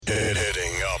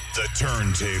The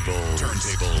turntable.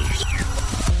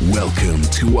 Welcome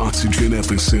to Oxygen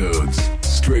Episodes,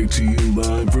 straight to you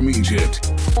live from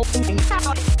Egypt.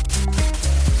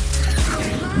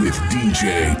 With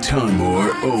DJ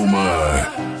Timur Omar.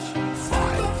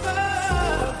 5,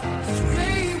 4,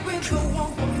 3, 2,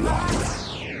 1.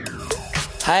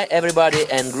 Hi everybody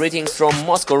and greetings from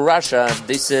Moscow, Russia.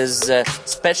 This is a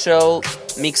special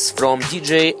mix from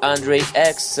DJ Andrei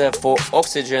X for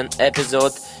Oxygen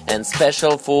episode and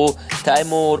special for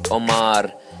Timur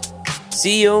Omar.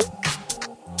 See you!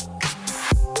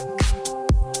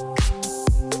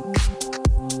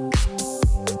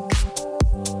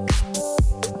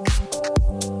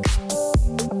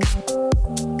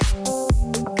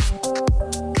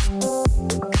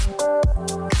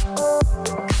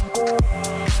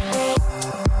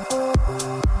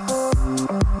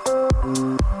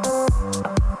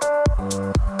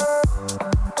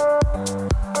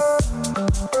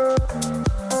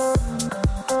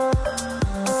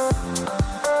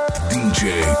 DJ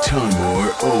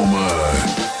Timur Omar.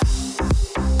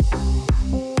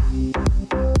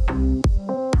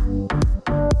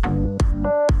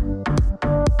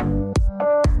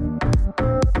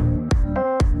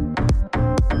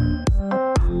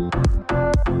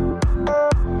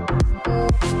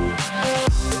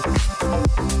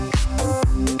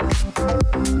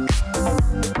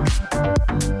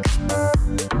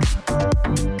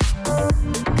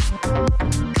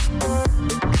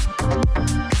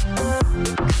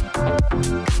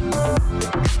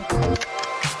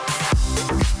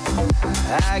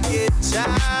 I get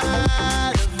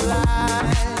tired of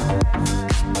life.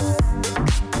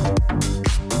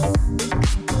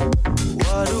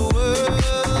 What a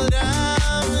world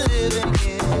I'm living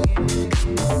in.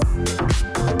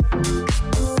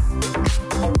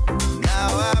 Now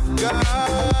I've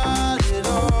got it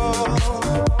all.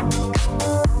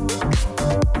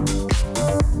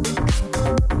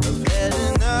 I've had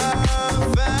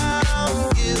enough, I'm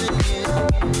giving in.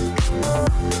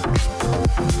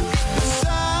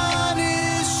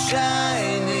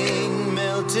 Shining,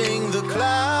 melting the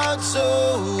clouds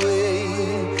away.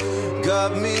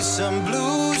 Got me some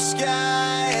blue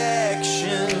sky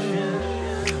action.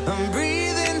 I'm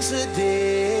breathing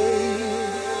today.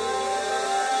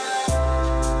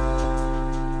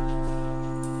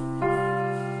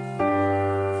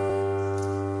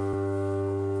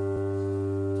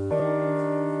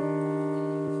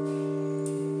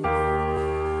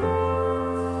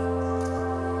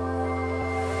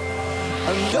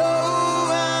 I know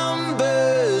I'm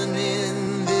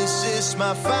burning, this is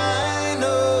my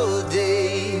final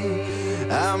day.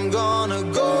 I'm gonna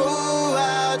go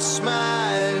out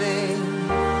smiling,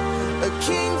 a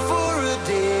king for a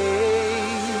day.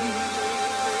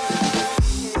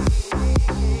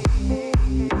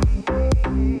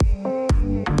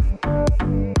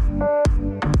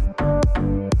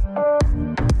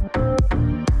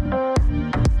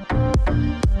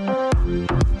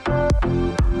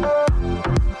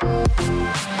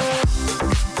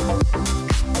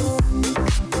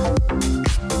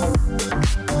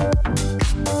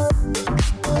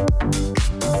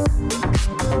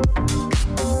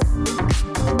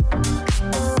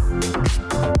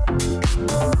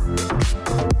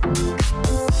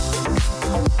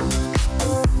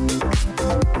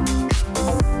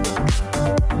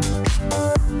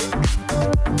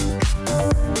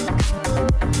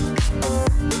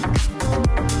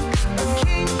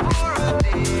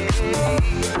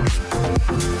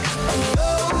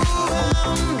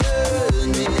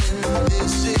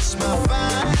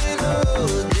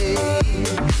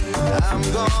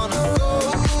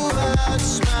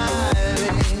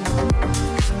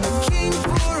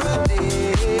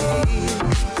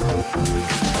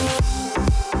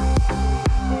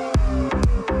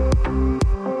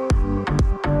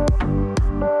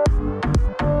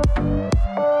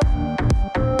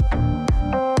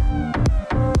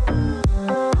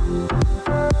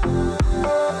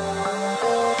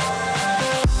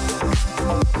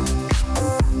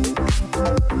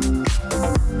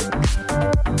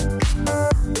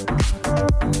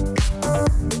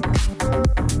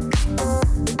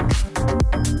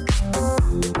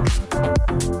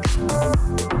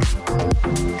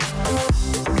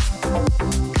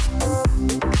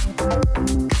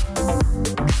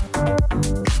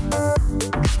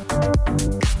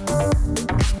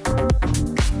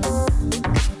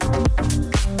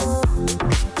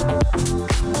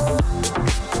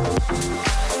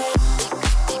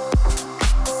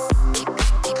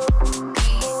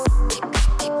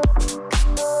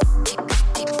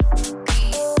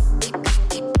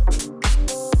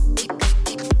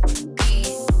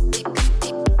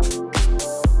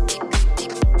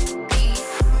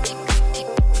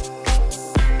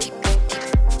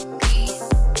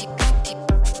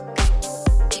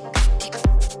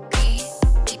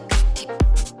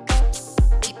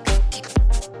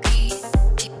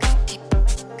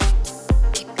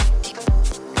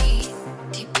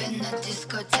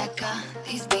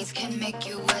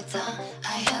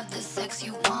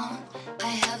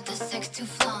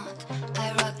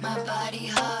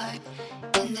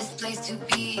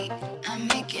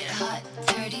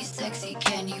 sexy,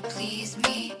 can you please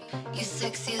me? You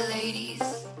sexy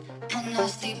ladies and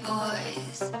nasty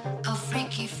boys, oh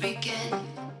freaky freaking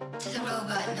to the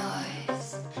robot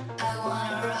noise. I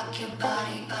wanna rock your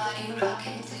body, body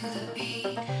rocking to the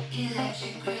beat.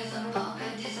 Electric rhythm,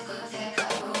 bumping discotheque,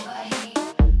 robot heat.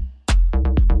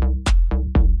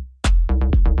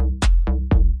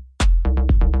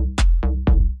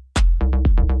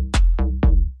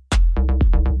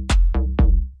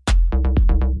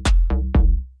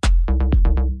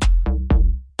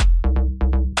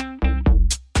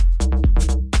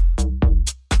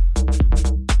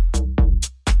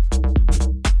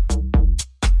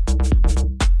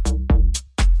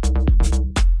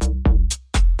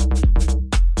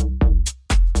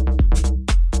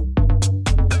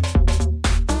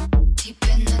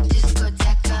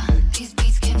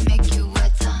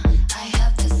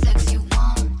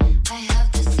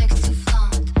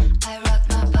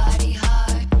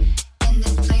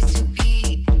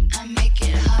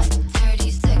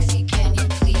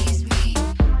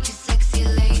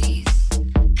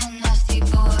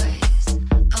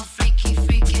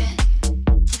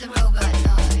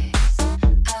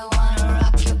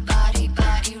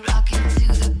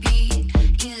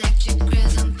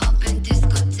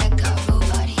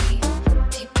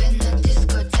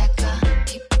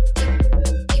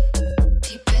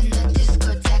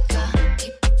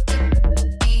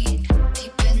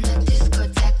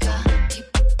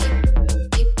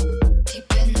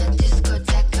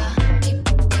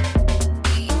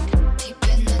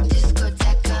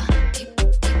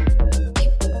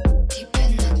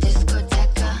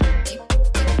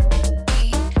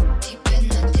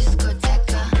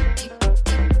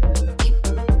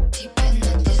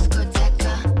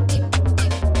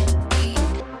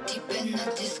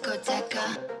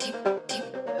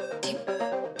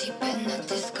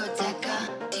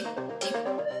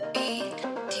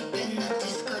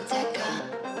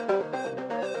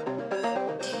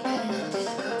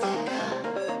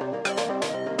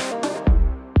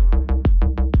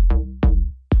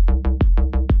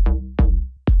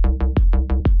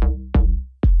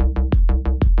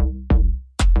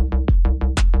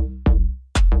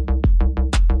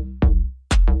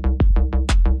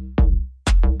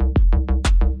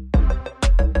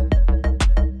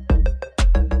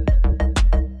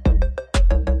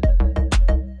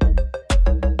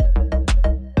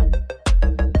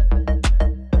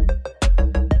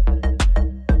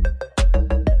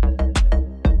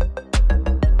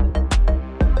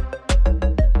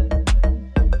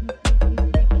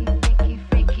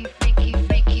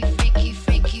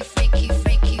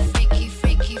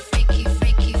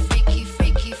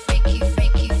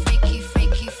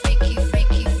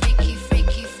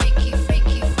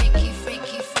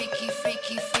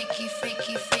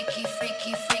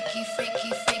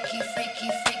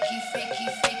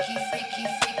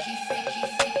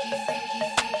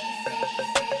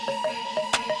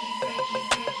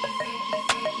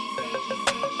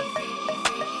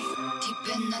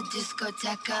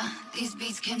 These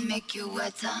beats can make you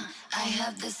wetter. I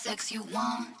have the sex you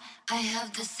want, I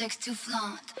have the sex to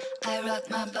flaunt. I rock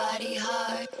my body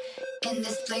hard, in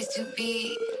this place to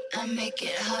be. I make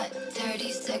it hot,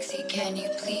 dirty, sexy, can you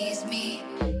please me?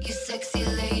 You sexy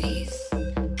ladies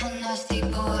and nasty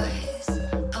boys,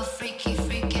 oh freaky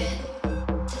freaking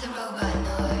to the robot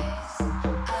noise.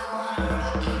 I wanna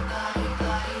rock your body,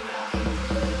 body rocking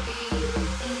to the beat.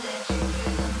 Electric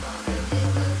rhythm, bumping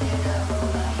discotheque,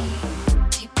 robot heat.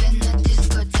 Deep in the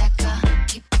discotheque,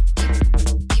 deep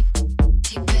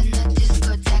in the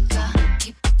discotheque,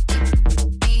 deep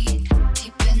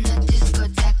in the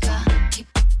discotheque,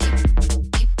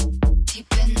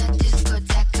 deep in the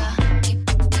discotheque, deep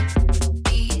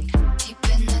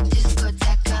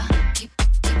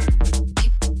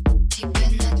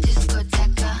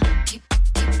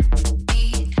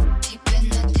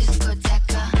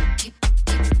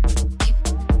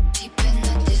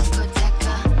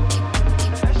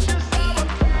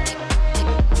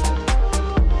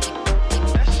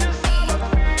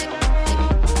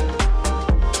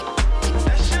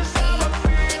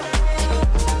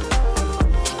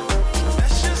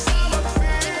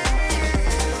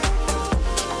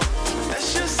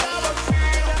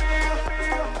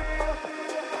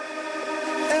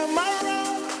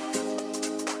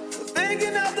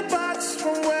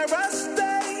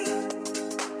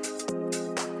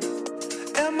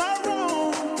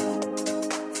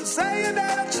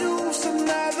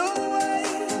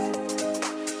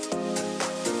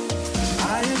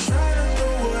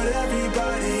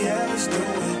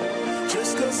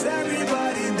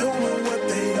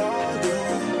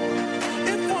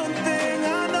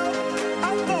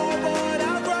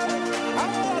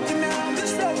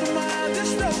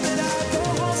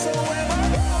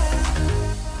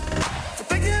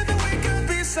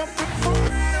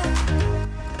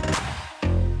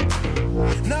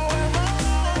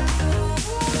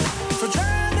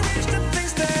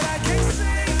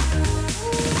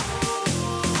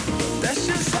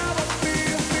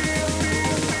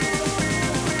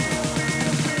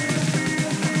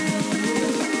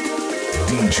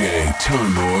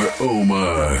Timur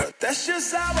Omar. That's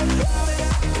just how I feel.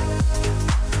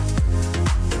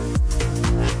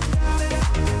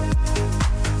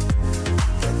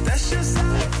 That's just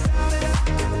how I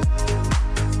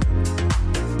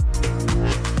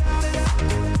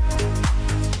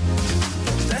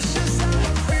That's just how I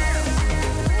feel.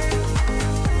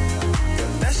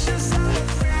 That's just how I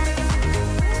feel.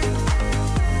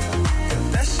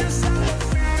 That's just how I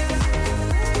feel.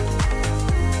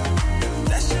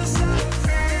 That's just how I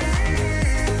feel.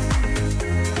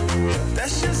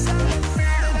 That's just how I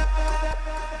feel.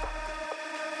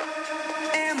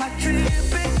 Am I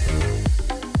tripping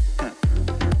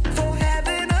for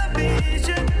having a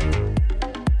vision?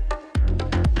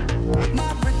 My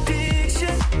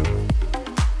prediction,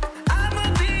 I'ma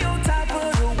be on top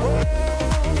of the world.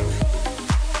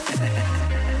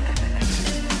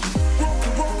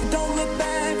 Walk, don't look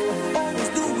back. Always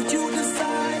do what you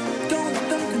decide. Don't let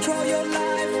them control your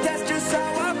life. That's just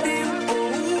how I feel.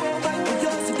 Fight for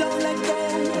yours, so don't let go.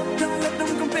 Don't let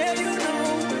them compare you, no.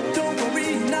 Don't worry,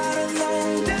 you're not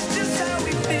alone. That's just how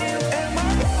we feel. Am I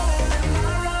wrong? Am I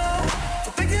wrong?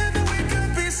 For thinking that we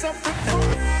could be something for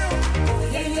real.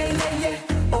 Yeah.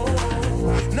 Oh,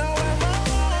 now am I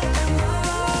wrong? Am I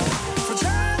wrong? For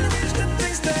trying to reach the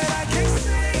things that I can't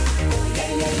see.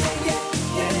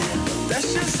 Yeah. That's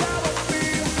just how I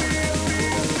feel.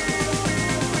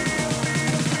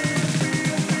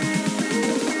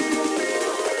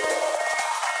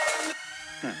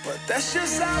 But that's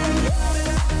just how I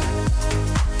feel.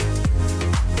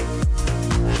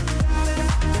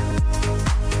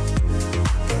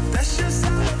 That's just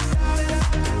how I feel.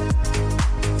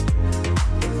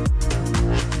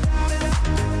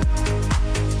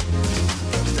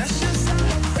 That's just how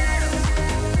I feel.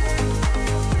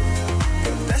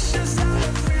 That's just how I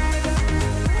feel.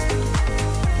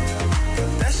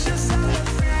 That's just how I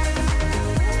feel.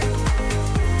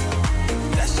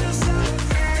 That's just how I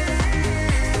feel.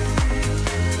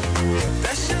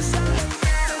 That's just how I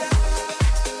feel.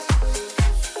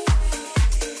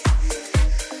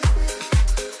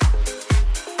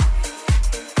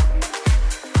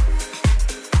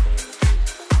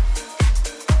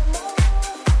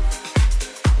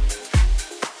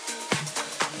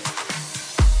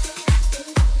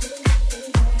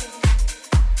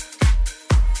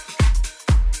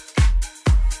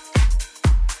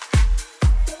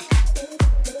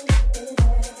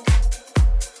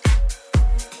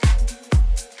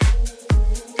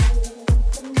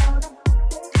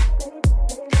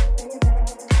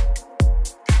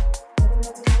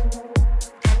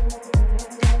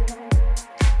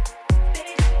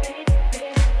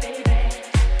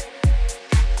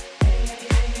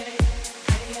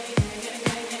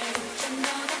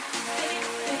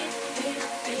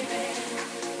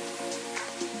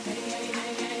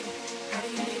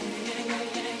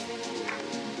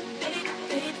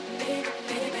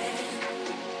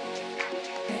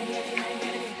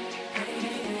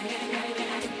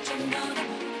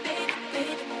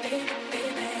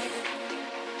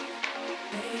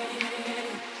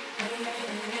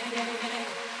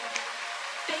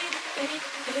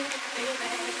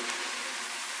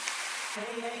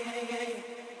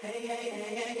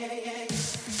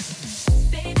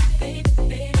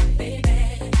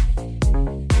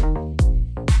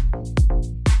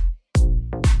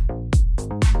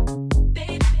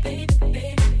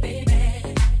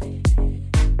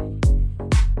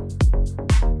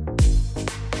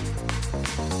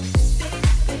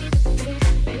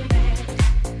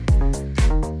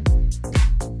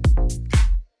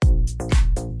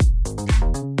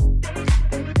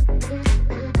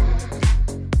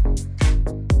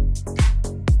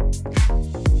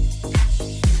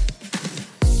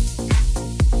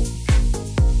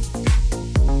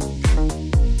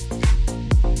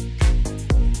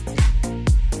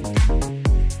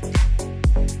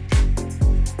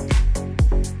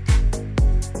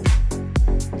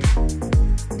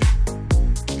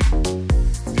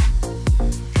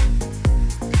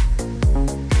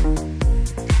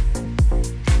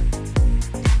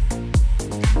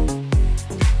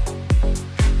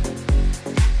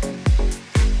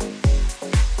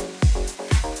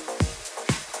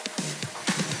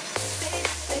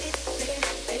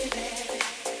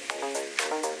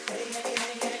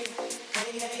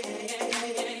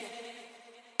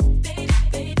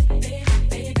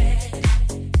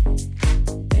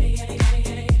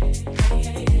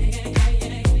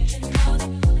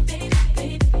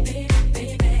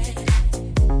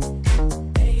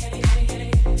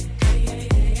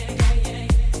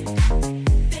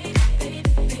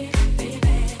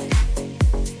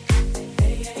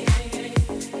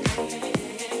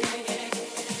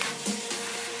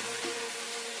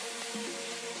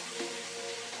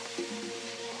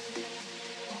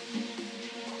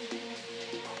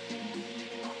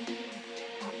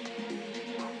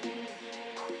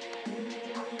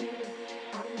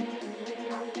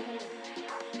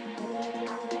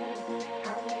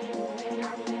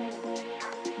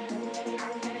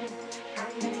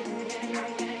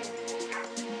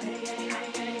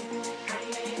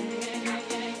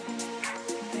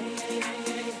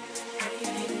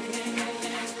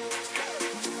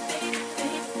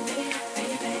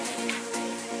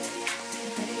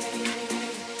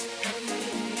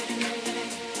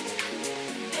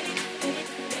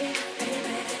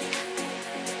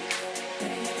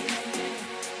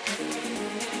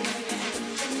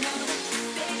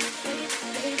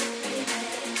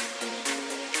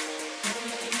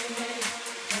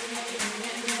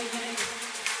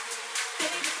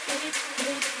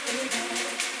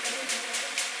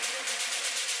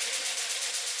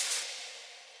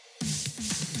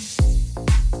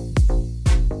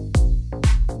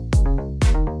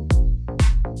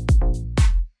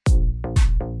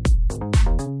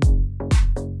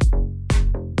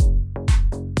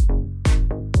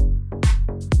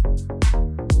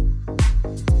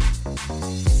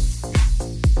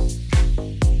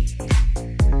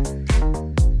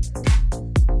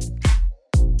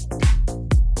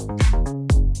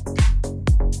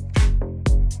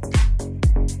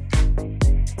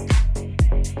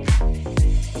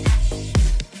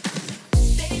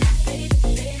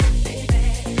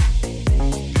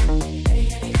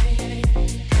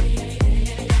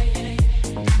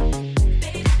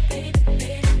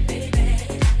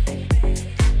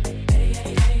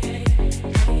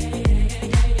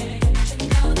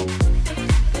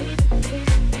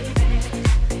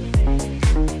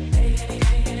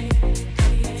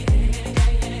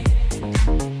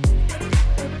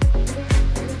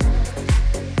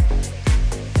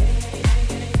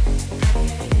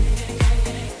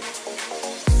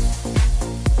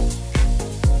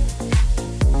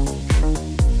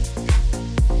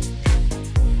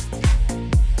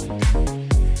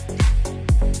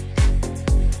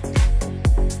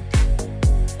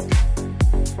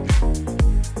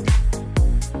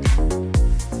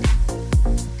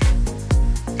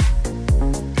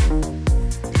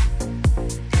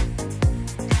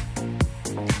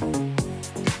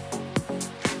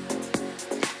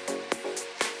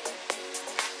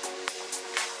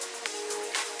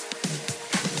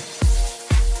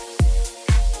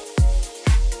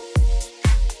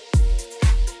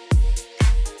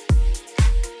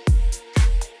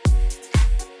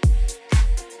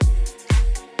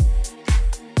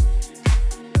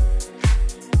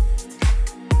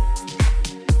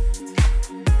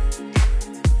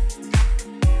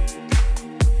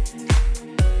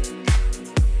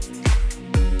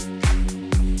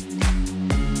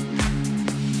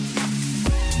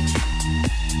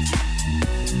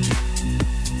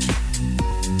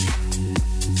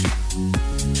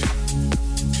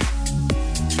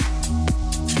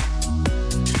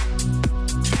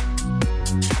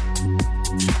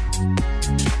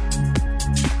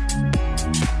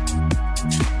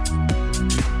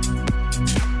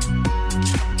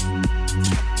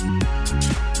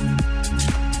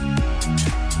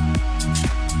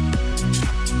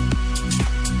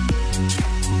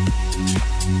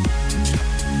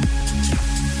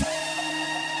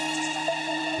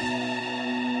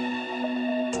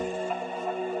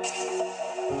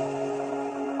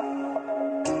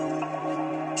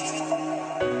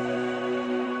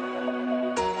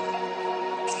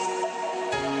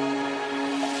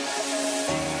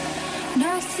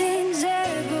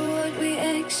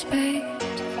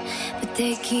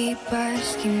 they keep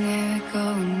asking where we're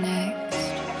going next.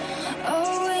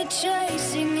 All we're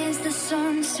chasing is the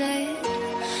sunset.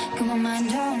 Got my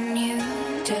mind on you.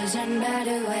 Doesn't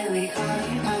matter where we are.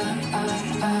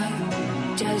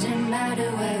 Doesn't matter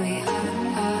where we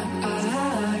are.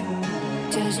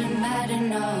 Doesn't matter,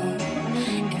 no.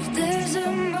 If there's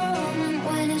a moment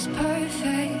when it's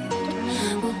perfect,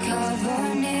 we'll carve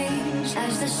our names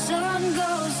as the sun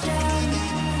goes down.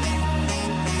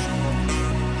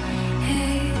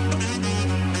 Hey,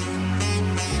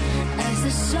 as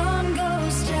the sun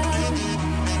goes down.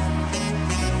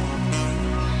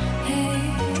 Hey,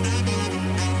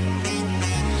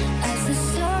 as the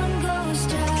sun goes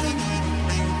down.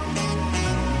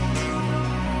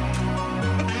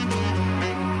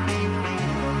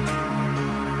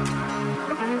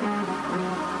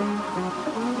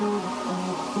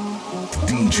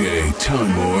 DJ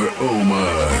Timur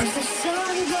Omar. As the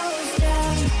sun goes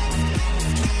down.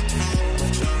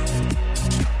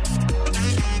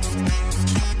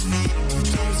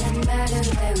 Doesn't matter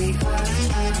where we are.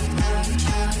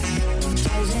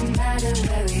 Doesn't matter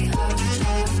where we are.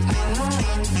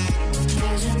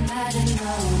 Doesn't matter,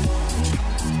 no.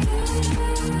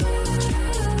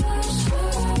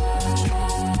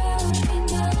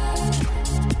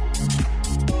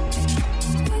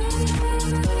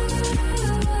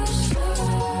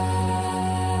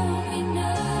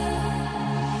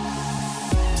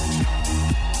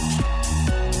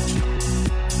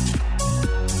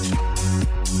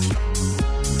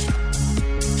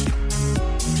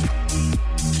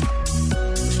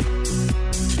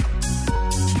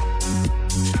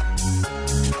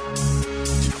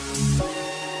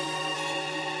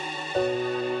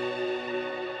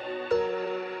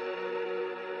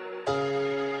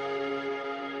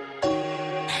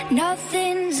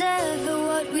 Nothing's ever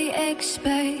what we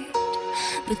expect,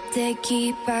 but they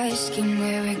keep asking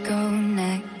where we go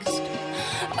next.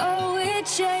 All we're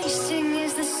chasing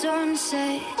is the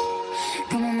sunset.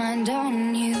 Got my mind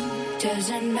on you.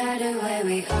 Doesn't matter where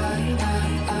we are.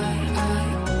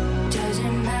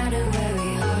 Doesn't matter where we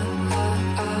are.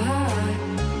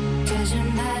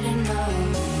 Doesn't matter, no.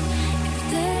 If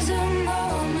there's a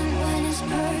moment when it's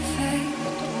perfect,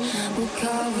 we'll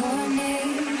carve our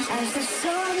names as the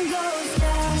sun goes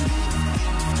down.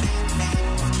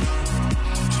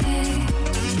 Hey,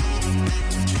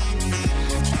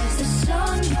 as the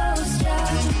sun goes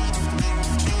down.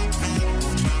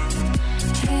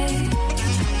 Hey,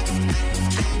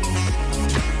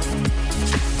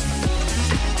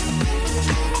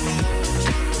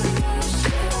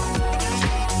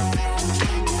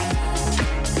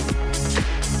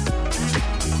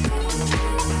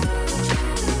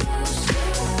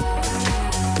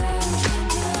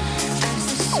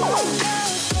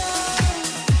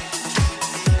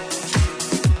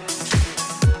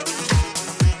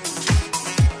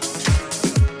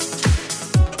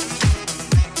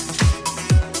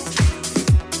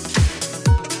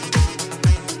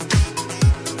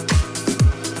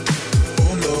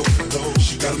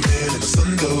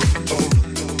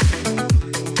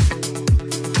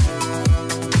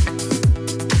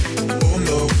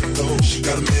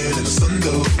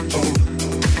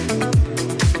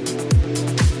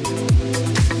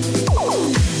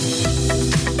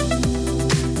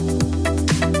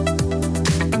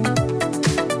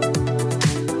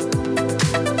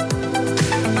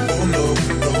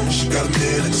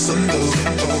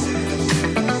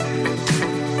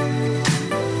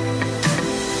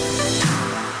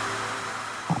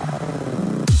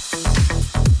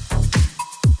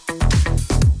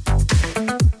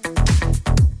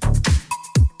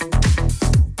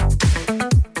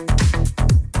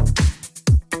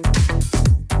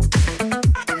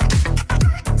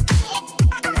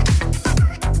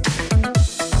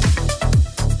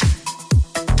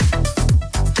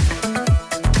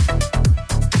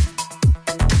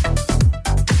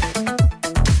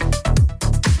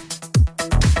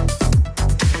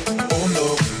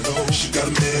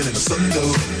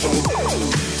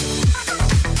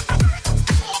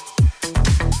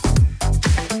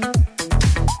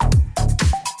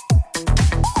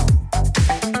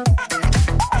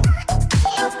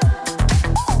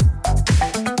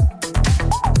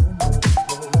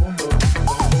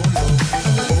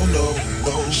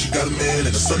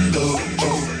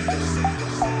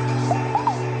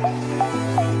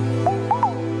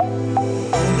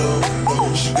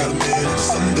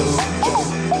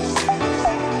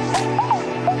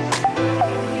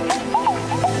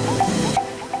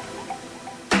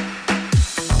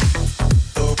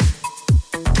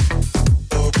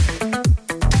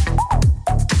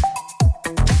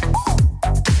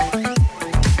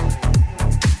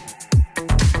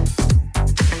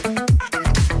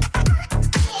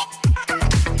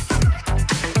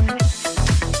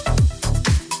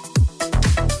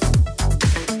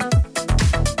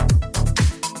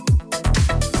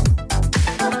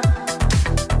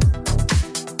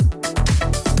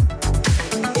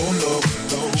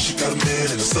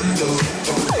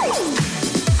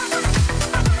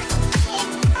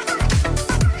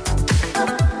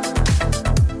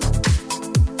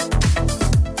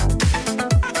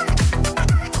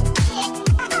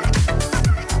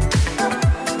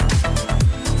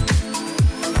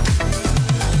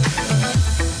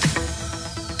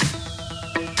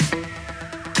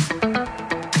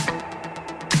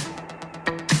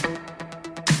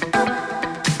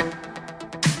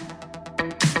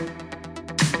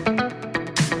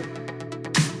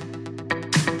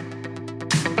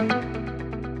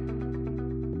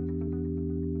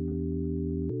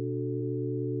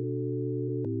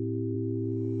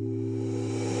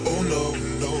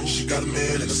 got a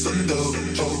man in the sun though.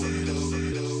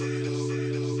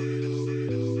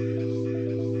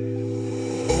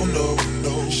 Oh no,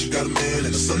 no, she got a man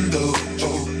in the sun though.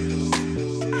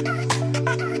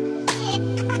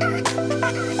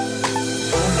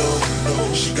 Oh no,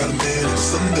 no, she got a man in the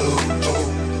sun though.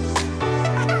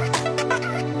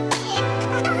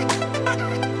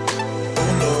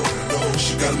 Oh no, no,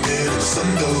 she got a man in the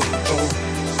sun though.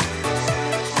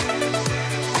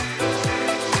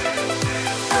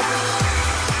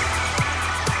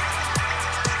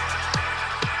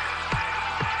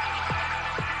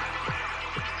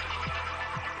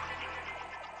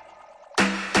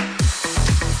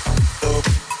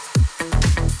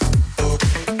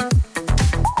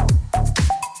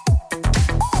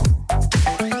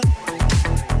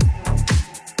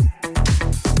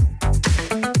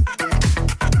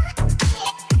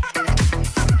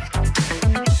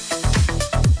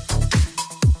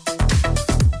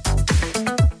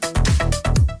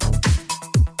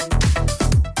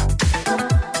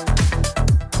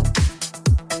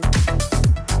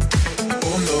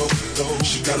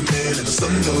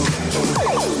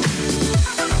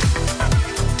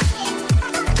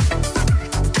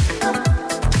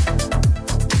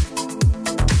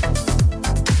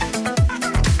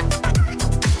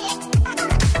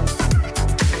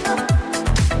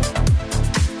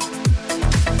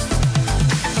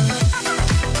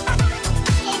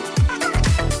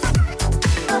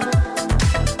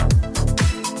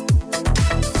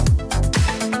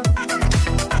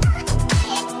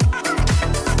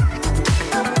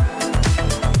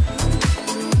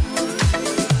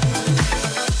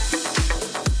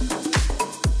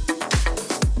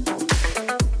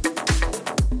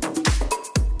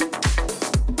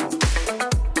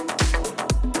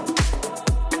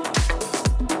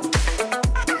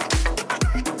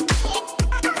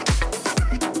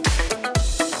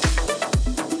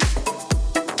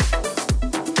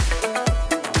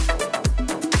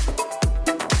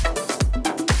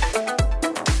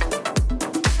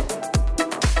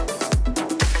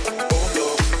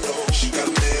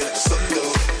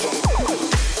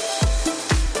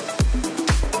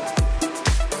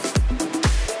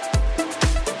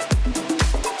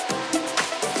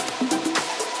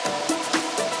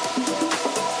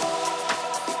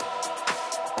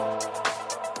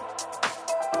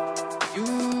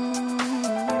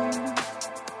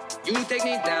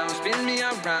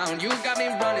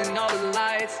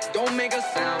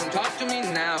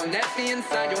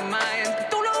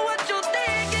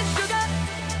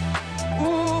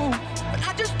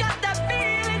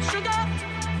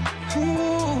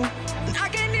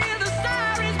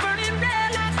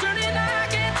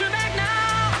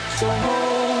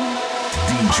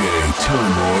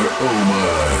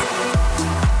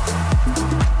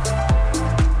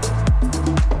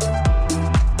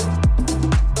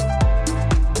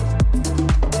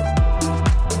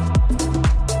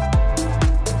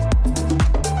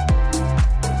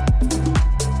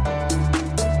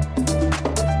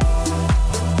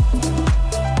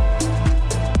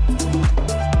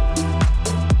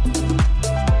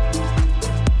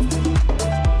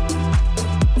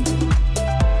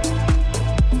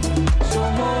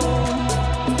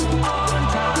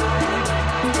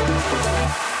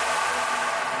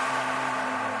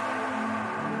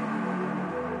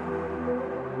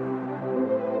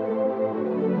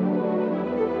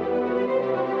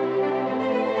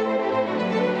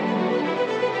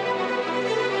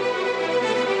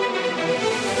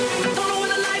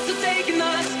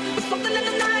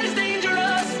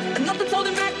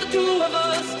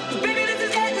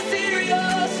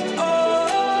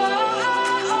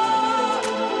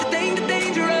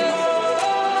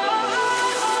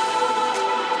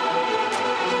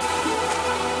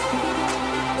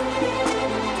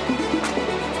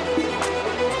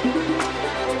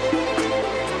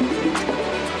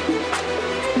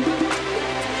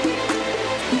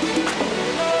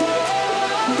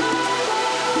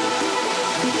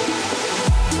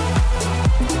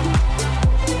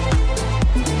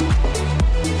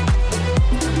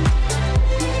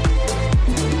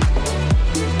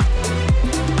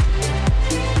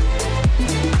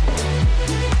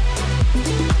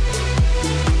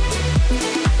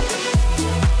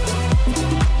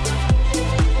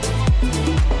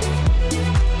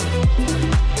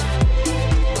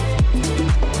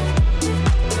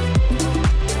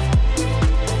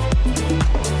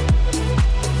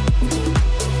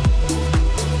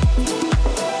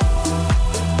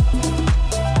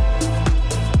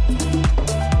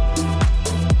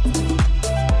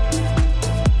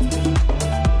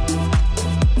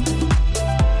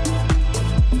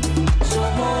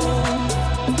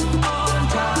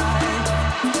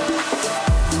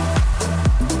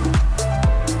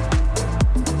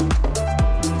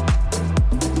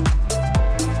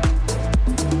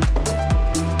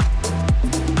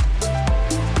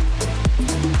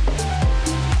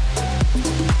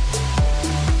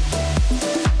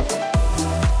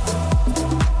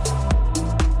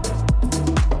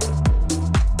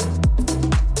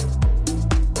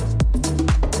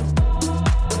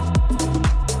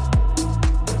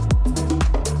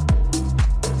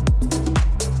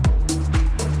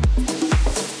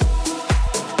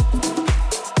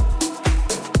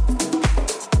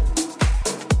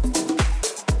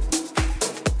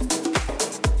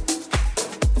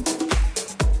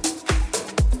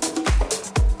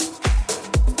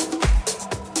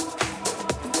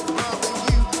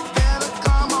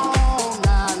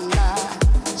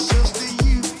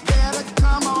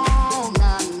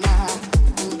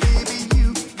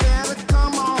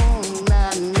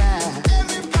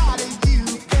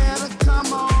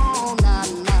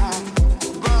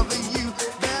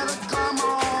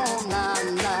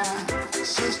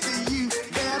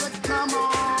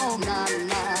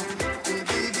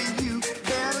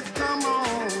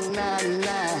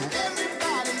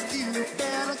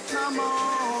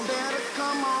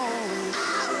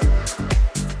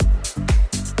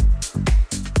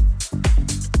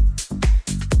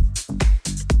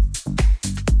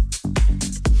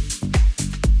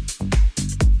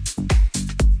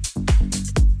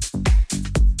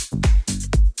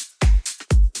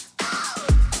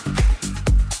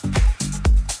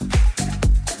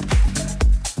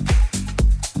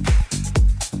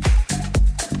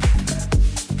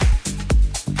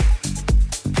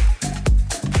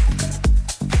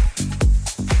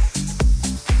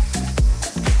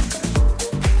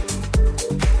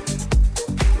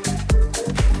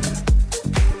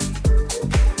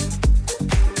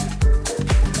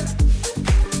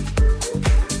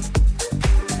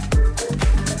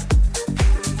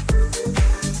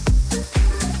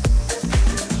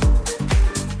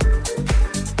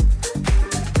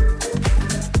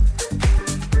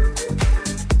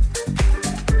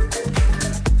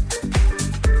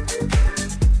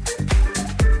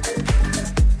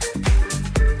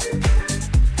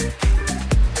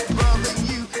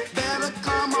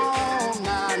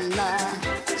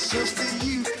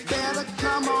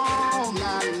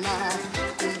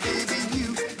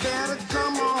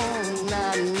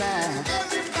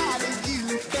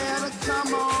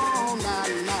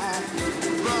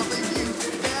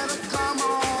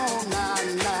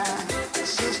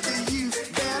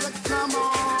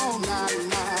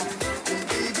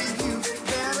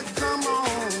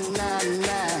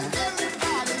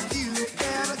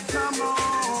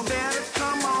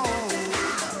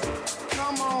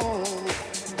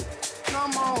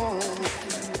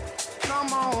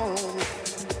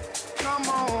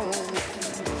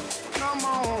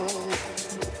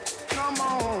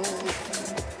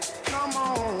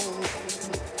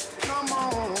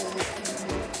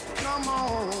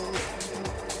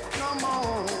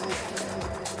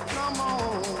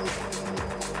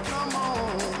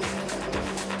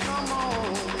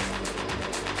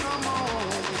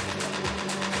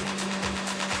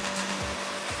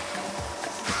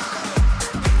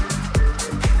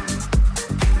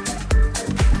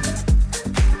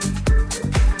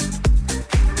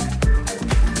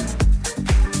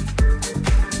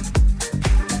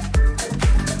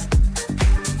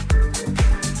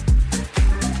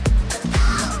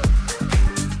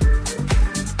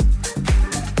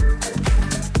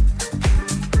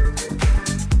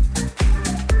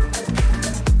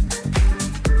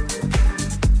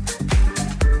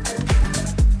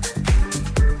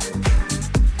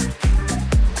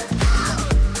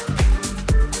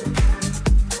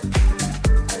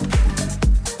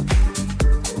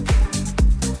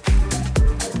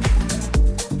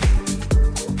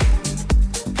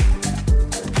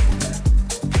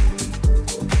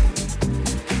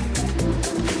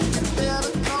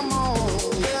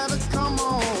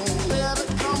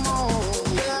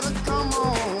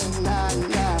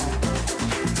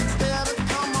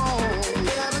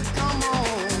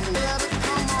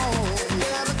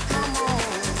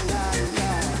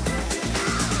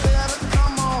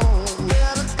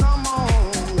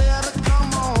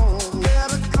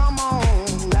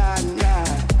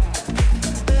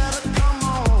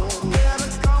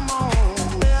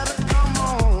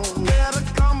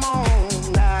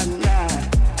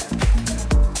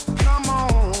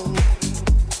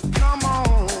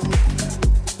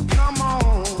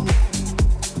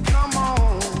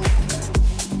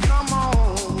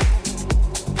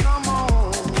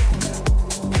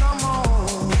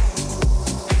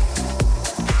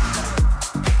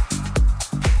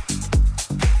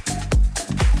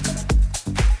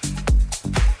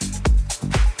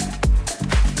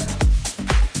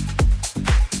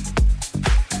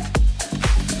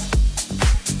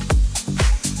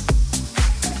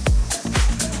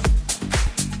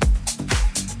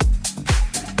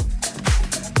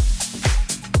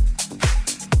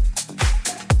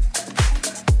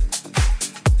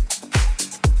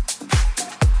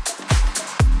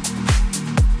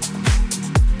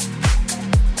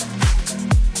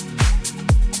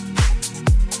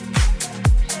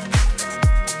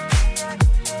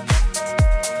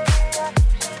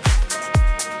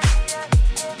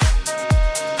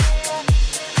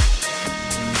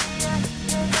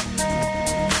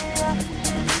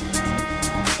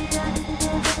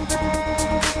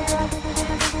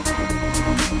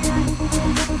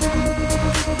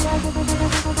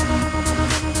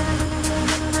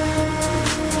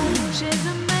 She's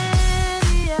a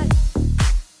maniac.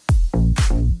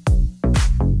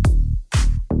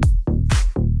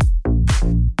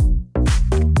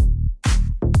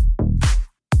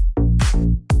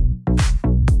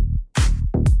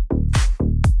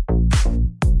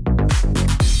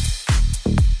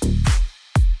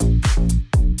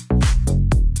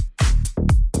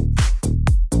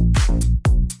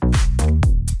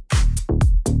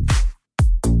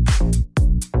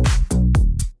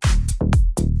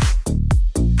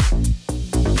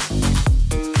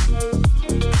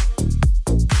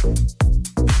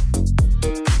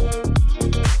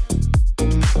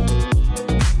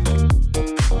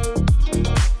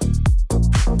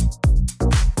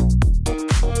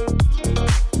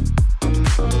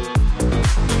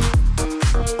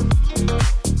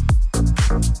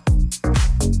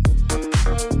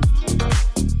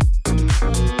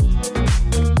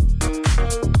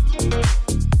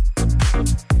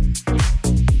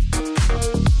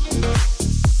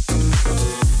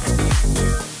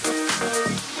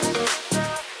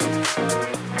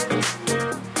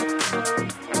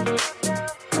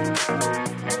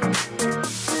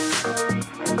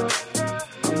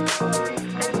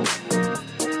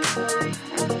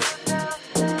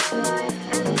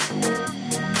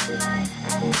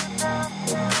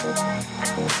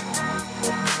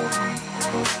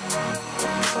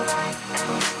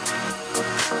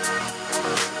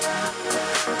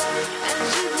 And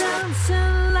she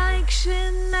dancing like she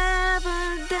never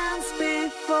danced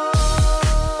before.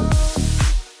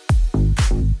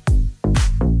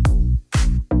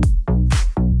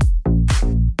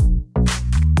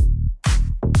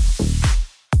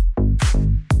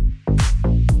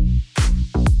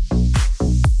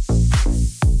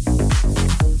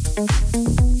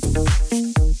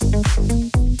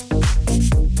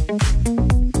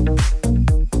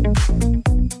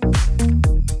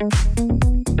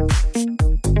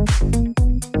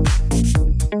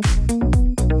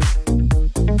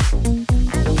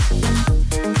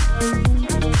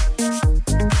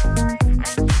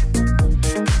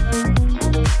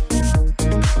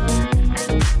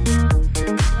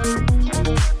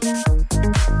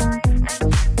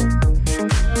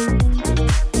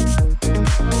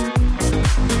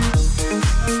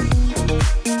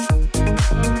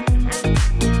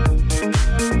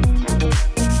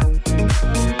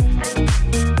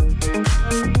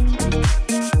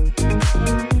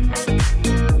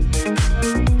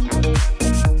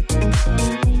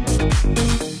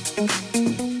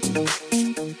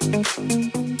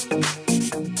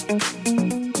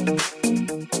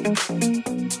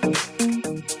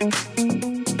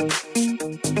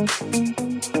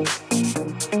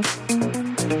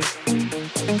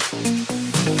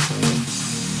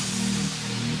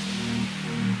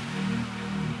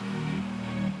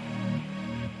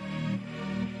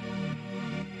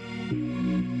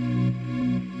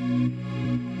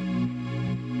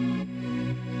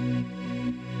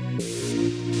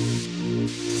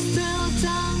 Still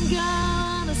tongue girl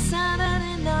on a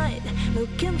Saturday night,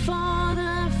 looking for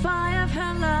the fire of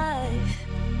her life.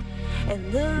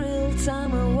 In the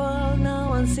real-time world, no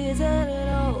one sees it at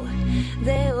all.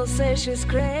 They all say she's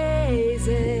crazy.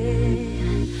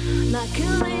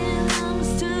 Knocking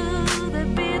rhythms to the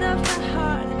beat of her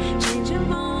heart, changing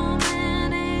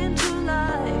moment into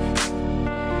life.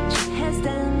 She has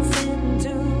dancing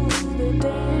to the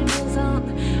danger zone,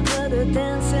 where the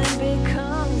dancing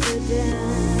becomes a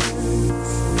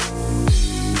dance.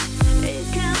 It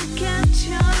can catch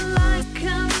you like a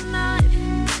knife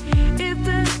if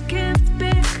the gift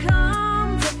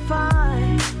becomes a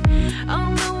fight.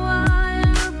 On the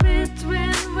wire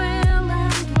between will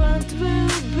and what will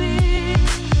be.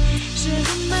 She's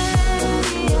a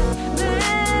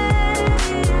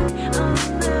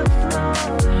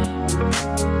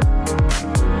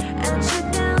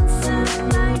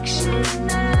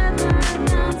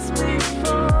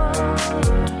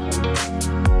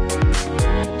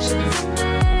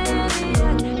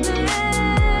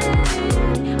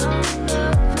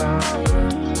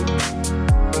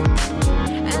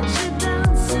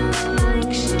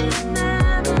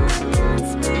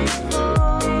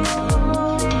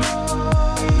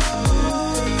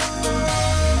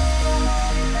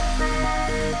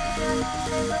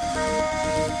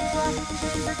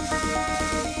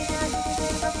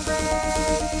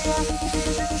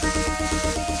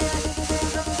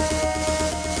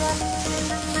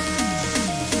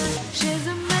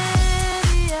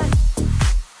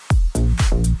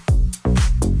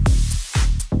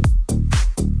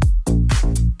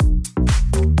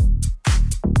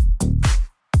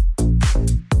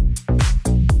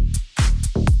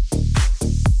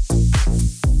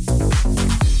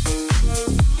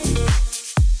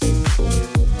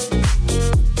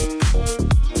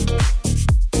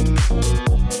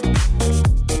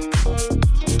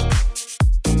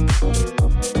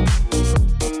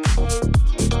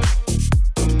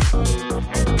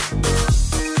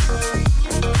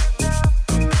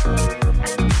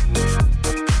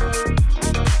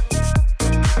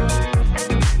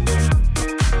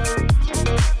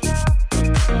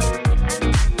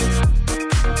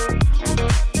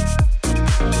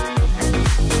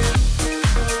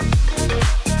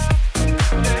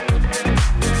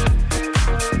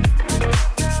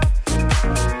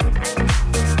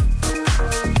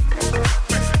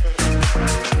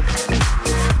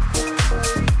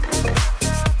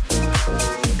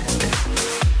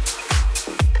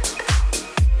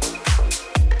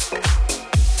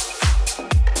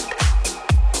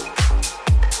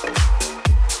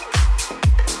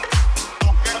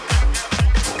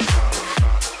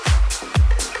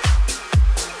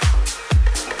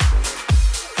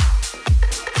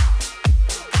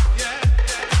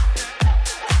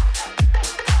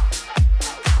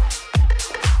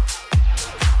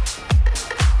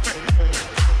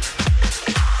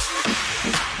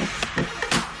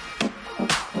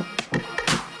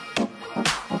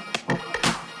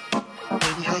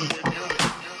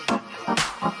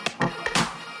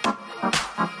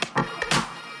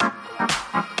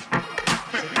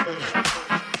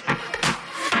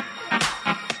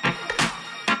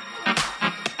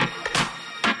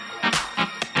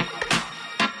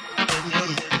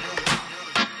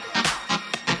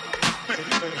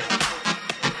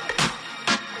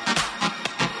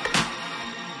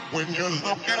when you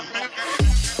look at me.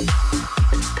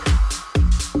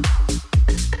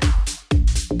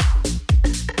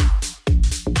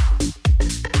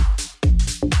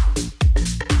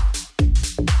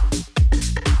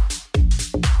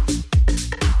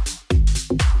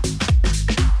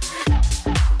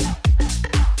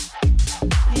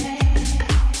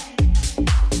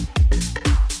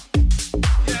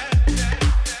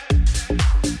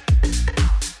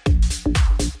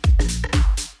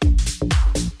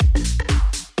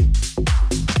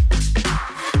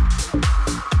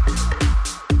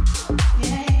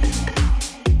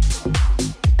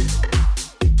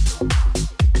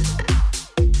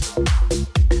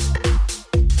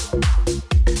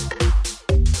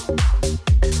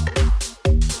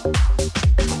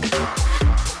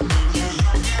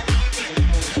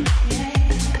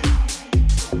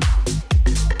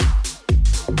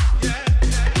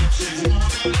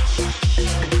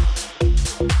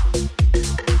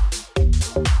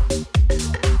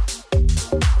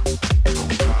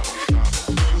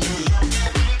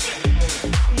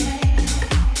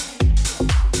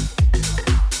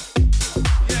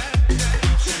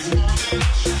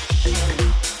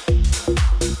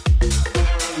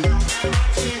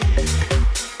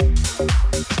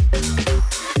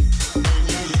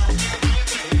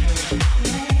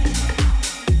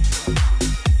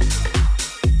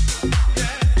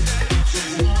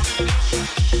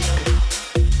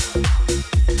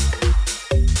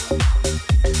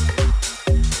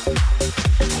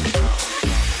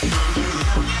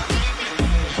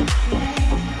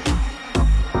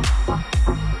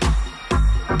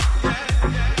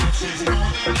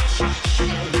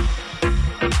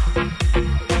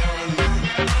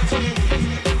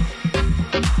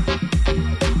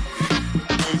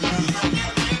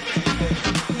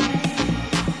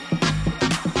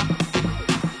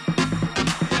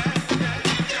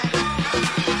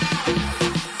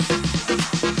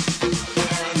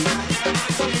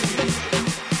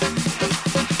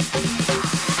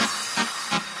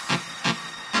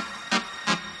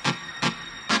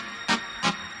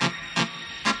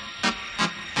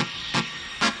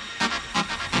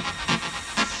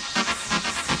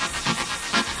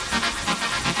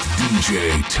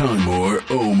 DJ Timur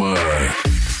Omar.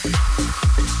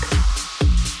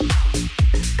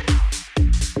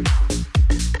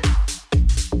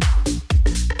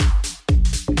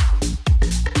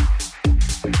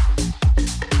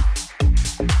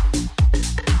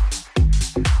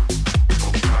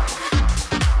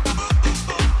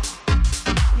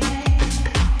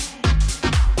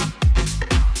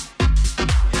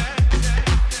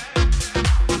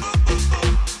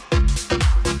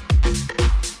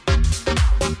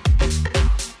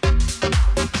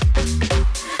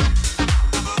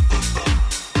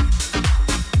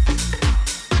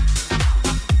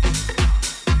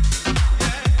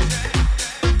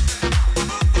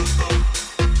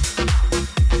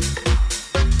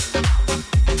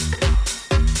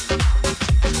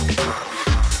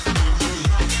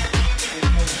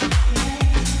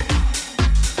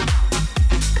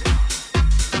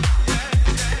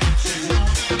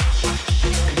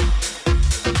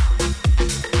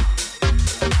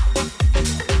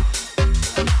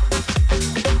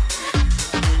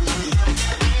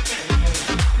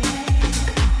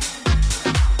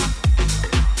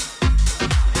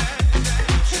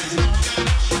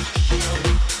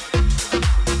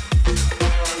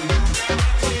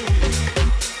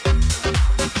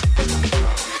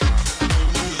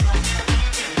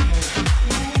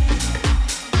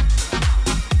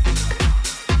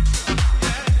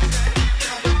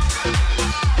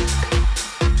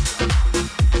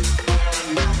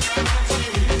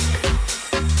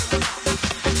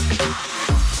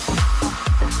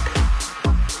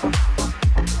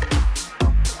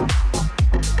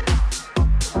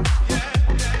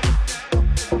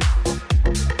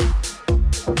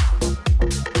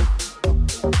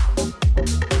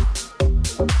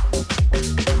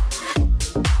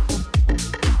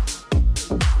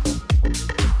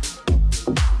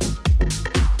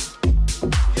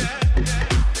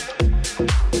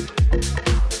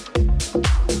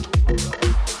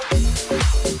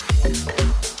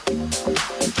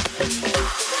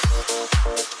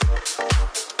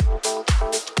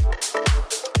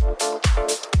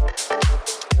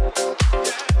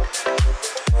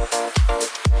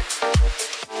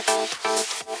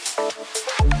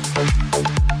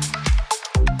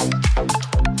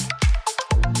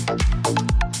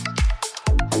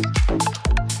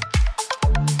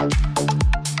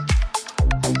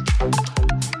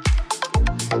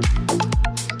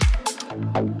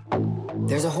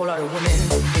 There's a whole lot of women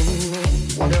in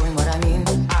me, wondering what I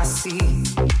mean. I see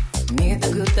me at the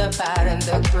good the bad and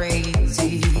the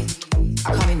crazy.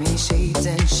 I come in many shades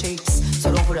and shapes,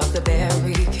 so don't put up the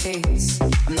barricades.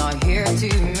 I'm not here to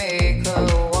make a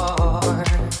war,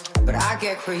 but I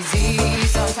get crazy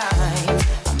sometimes.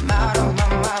 I'm out of my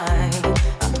mind.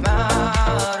 I'm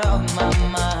out of my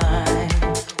mind.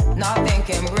 Nothing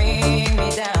can bring me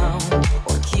down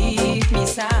or keep me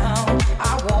sound.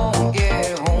 I won't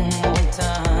get home on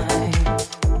time.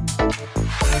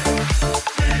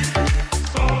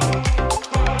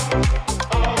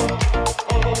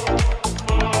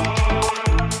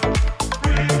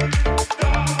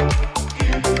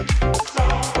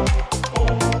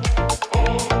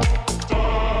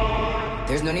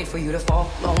 There's no need for you to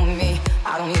follow me.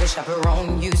 I don't need a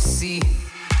chaperone, you see.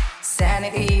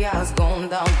 Sanity has gone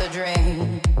down the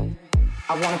drain.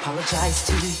 I won't apologize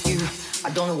to you. I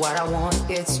don't know what I want,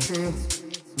 it's true.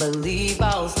 Believe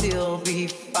I'll still be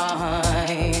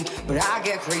fine. But I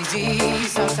get crazy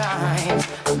sometimes.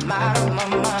 I'm out of my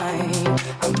mind.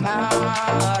 I'm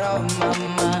out of my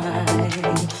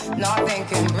mind. Nothing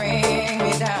can bring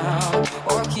me down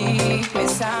or keep me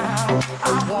sound.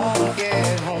 I won't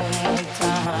get home on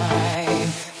time.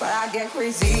 But I get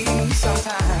crazy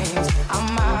sometimes.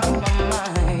 I'm out of my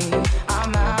mind.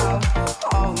 I'm out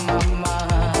of my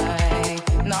mind.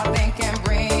 Nothing can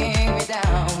bring me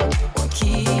down or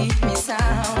keep me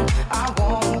sound. I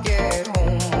won't get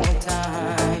home on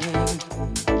time.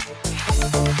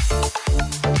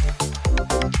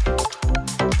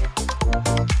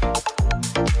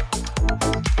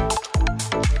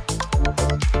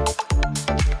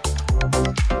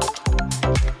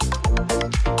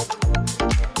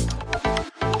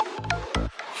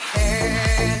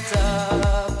 Heads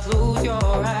up, close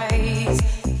your eyes,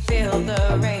 feel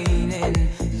the rain and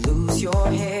lose your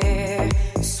hair.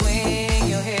 Swing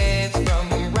your hips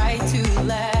from right to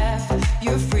left.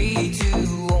 You're free to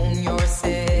own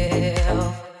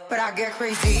yourself. But I get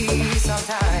crazy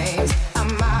sometimes.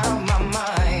 I'm out of my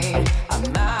mind.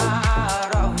 I'm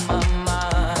out of my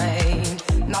mind.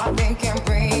 Nothing can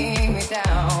bring me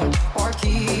down or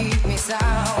keep me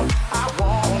sound. I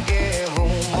won't get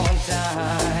home on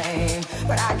time.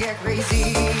 But I get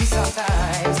crazy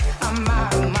sometimes. I'm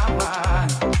out of my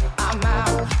mind. I'm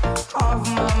out of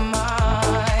my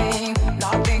mind.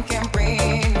 Nothing can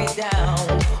bring me down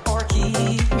or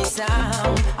keep me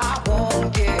sound. I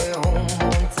won't get home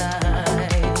on time.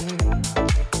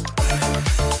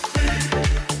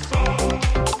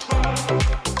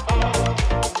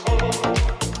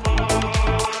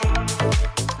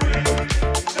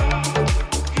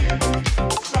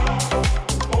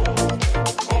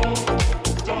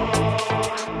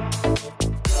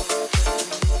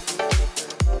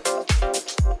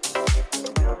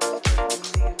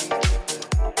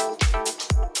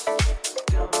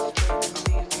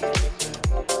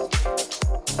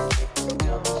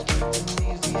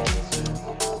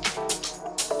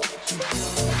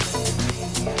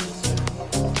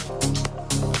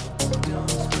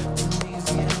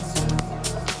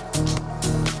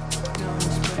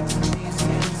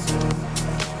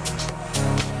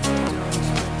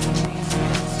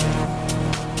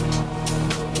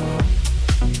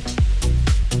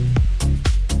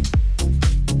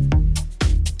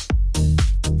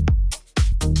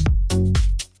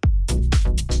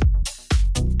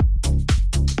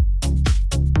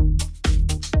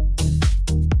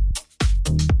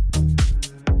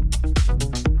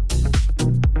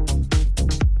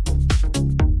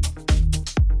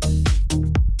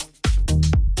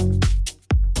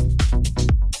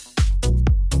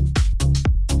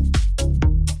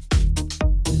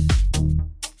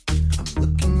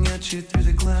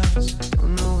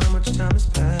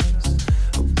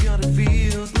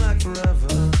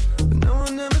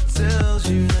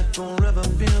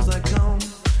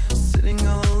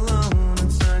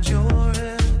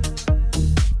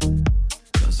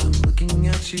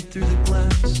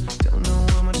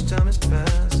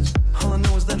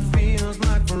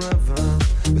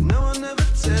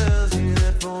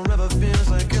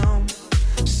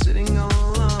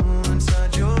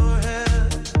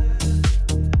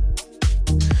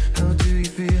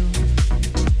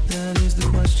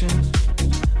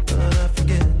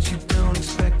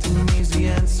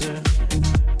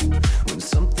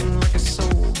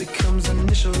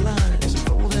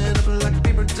 Folded up like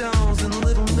paper dolls and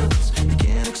little notes. You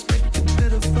can't expect a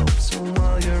bit of folks. So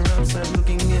while you're outside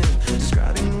looking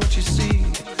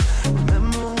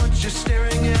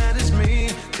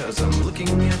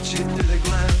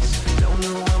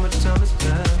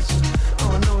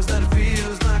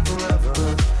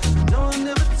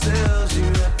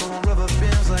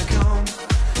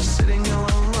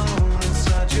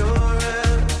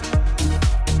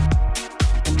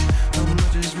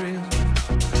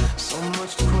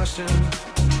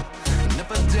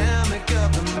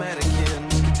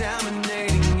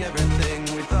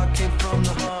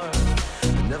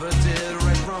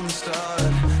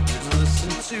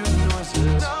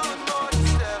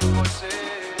voices.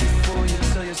 Before you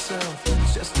tell yourself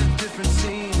it's just a different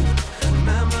scene,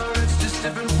 remember it's just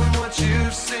different from what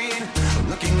you've seen. I'm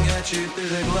looking at you through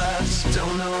the glass,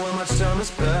 don't know how much time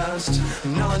has passed,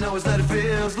 and all I know is that it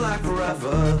feels like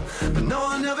forever. But no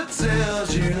one ever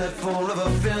tells you that forever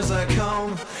feels like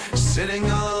home, sitting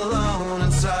all alone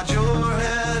inside your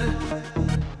head.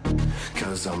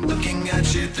 Cause I'm looking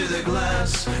at you through the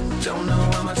glass, don't know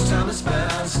how much time has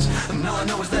passed, and all I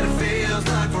know is that it feels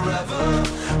like forever.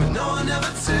 But no one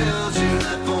ever tells you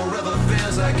that forever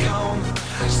feels like home,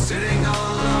 sitting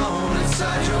all alone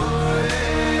inside your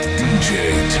head. DJ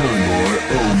Timur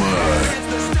Omar. It's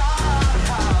the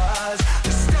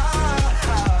stars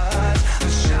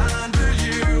that shine for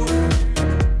you.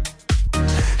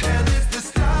 And it's the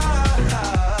stars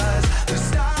that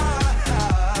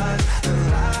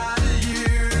lie to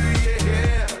you,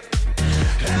 yeah.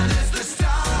 And it's the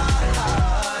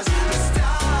stars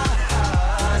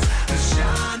that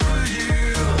shine for you.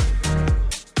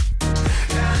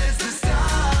 And it's the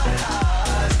stars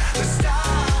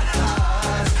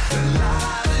that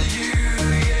lie to you,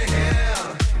 yeah.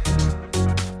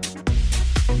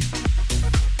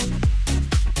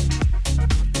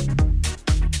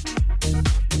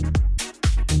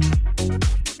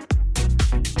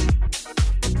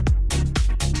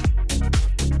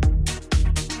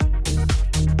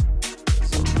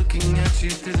 So I'm looking at you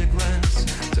through the glass,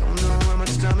 don't know how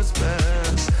much time has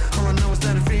passed, all I know is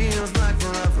that it feels like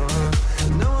forever.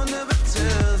 No one ever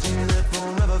tells you that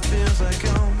forever feels like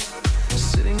home,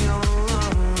 sitting all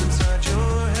alone inside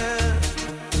your head.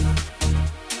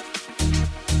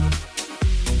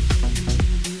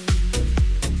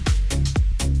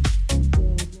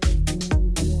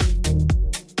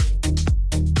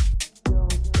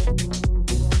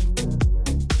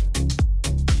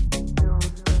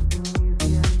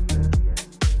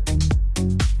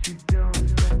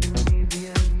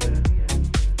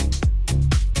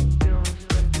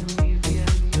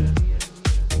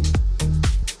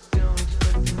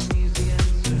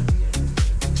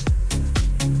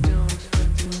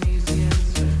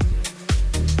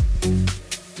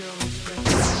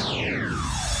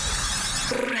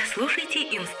 Прослушайте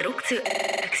инструкцию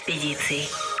экспедиции.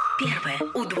 Первое.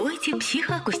 Удвойте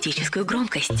психоакустическую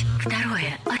громкость.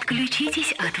 Второе.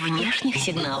 Отключитесь от внешних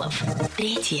сигналов.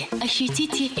 Третье.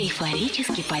 Ощутите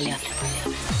эйфорический полет.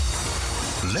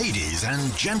 Ladies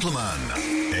and gentlemen,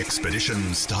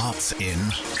 expedition starts in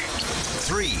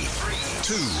 3,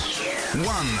 2,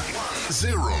 1,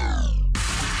 0.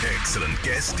 Excellent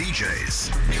guest DJs,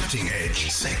 cutting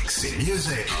edge sexy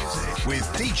music with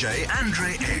DJ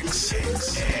Andre X.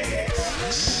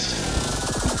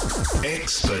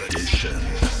 Expedition.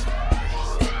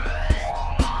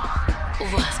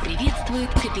 Вас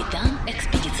приветствует капитан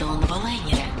экспедиционного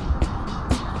лайнера.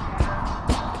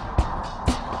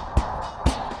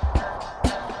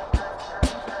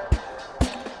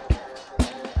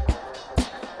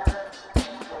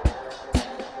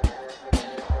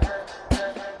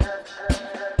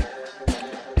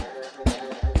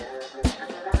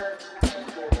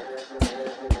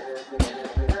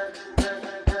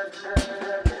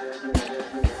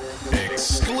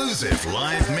 Exclusive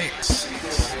live mix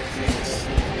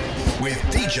with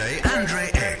DJ Andre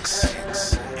X.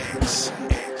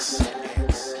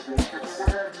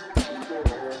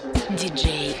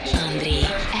 Диджей Андрей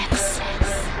X.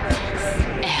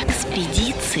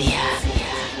 Экспедиция.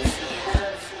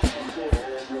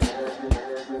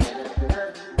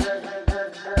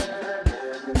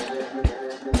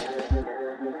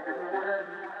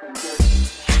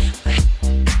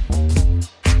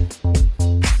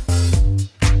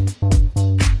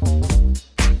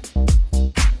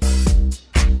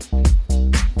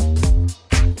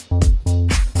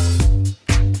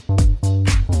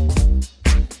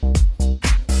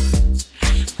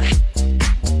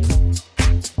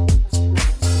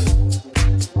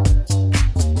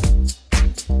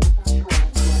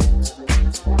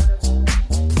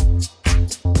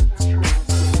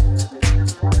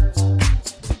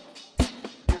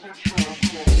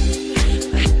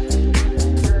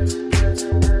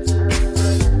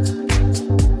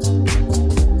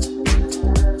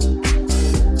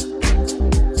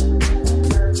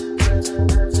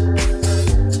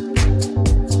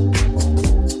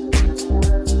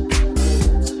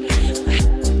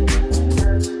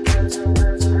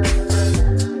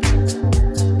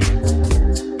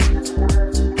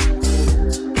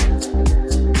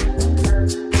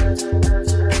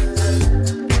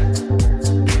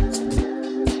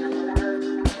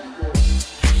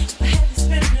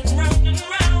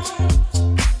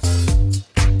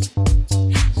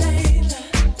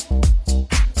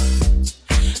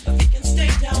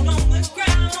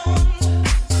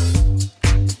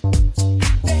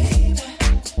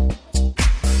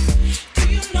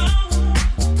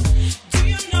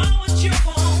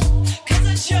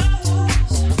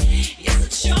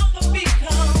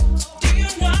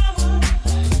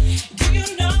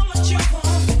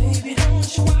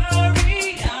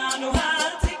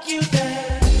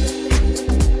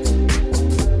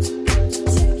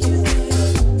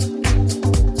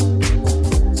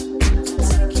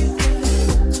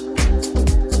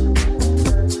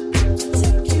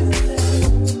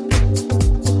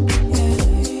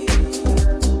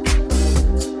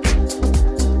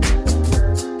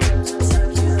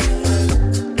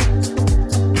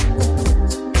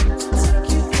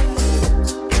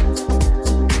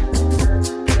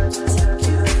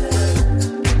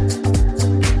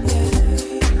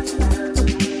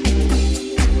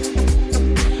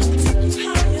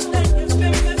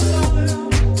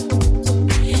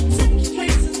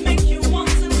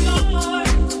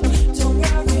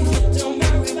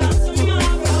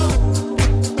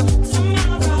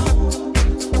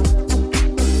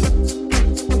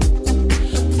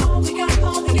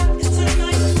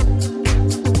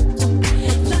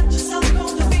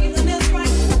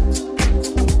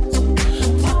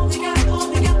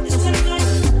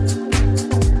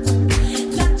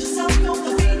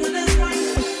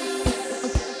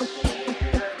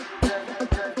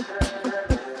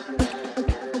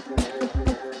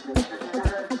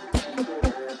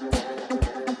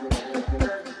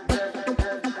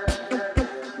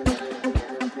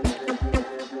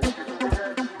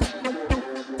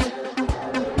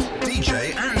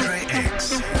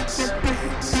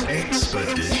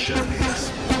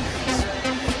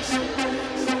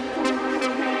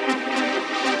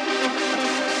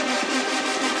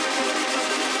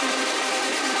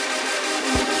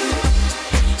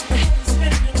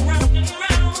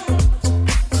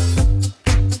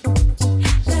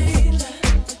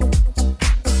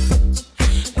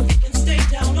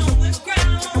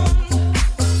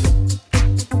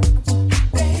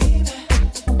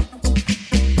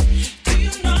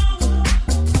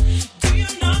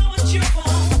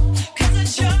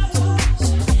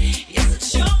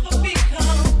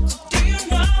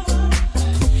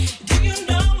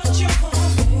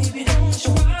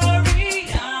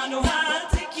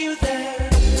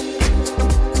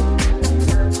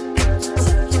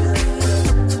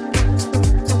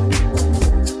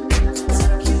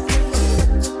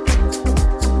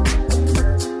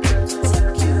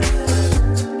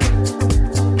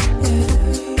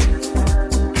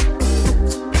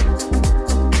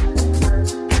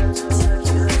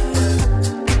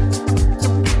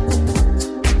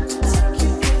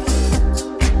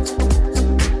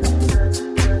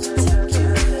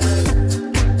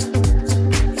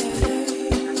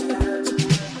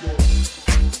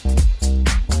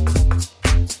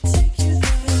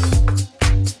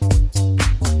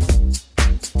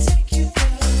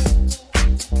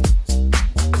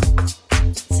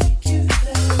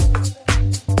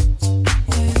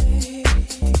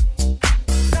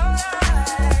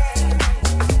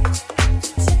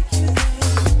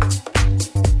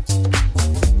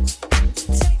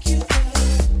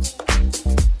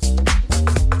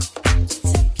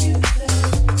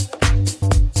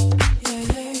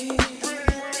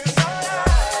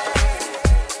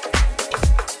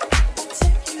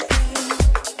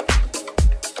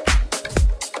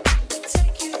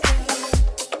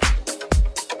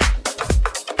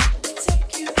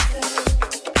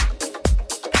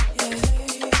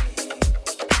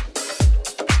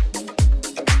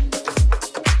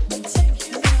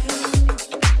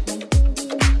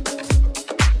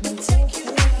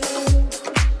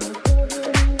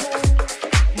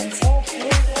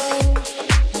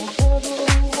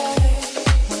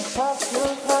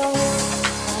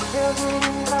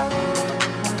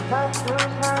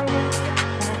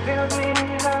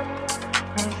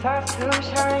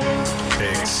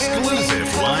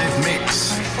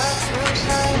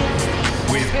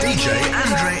 DJ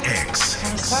Andre X.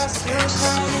 And it starts to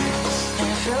shine, and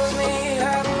it fills me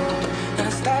up, and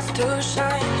it starts to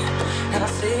shine, and I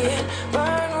see it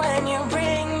burn when you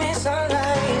bring me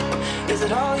sunlight. Is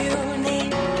it all you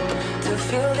need to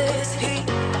feel this heat?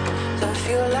 To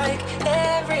feel like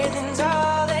everything's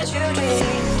all that you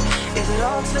dream? Is it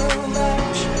all too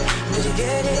much? Did you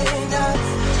get enough?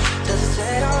 Does it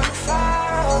set on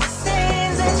fire all the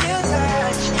things that you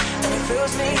touch? And it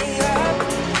fills me up,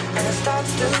 and it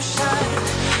starts to shine,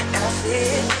 and I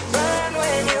see it burn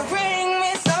when you bring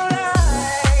me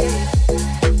sunlight.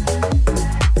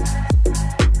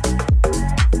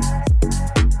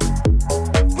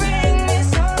 Bring me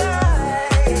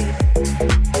sunlight.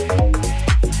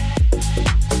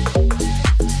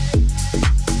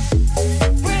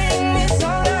 Bring me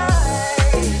sunlight.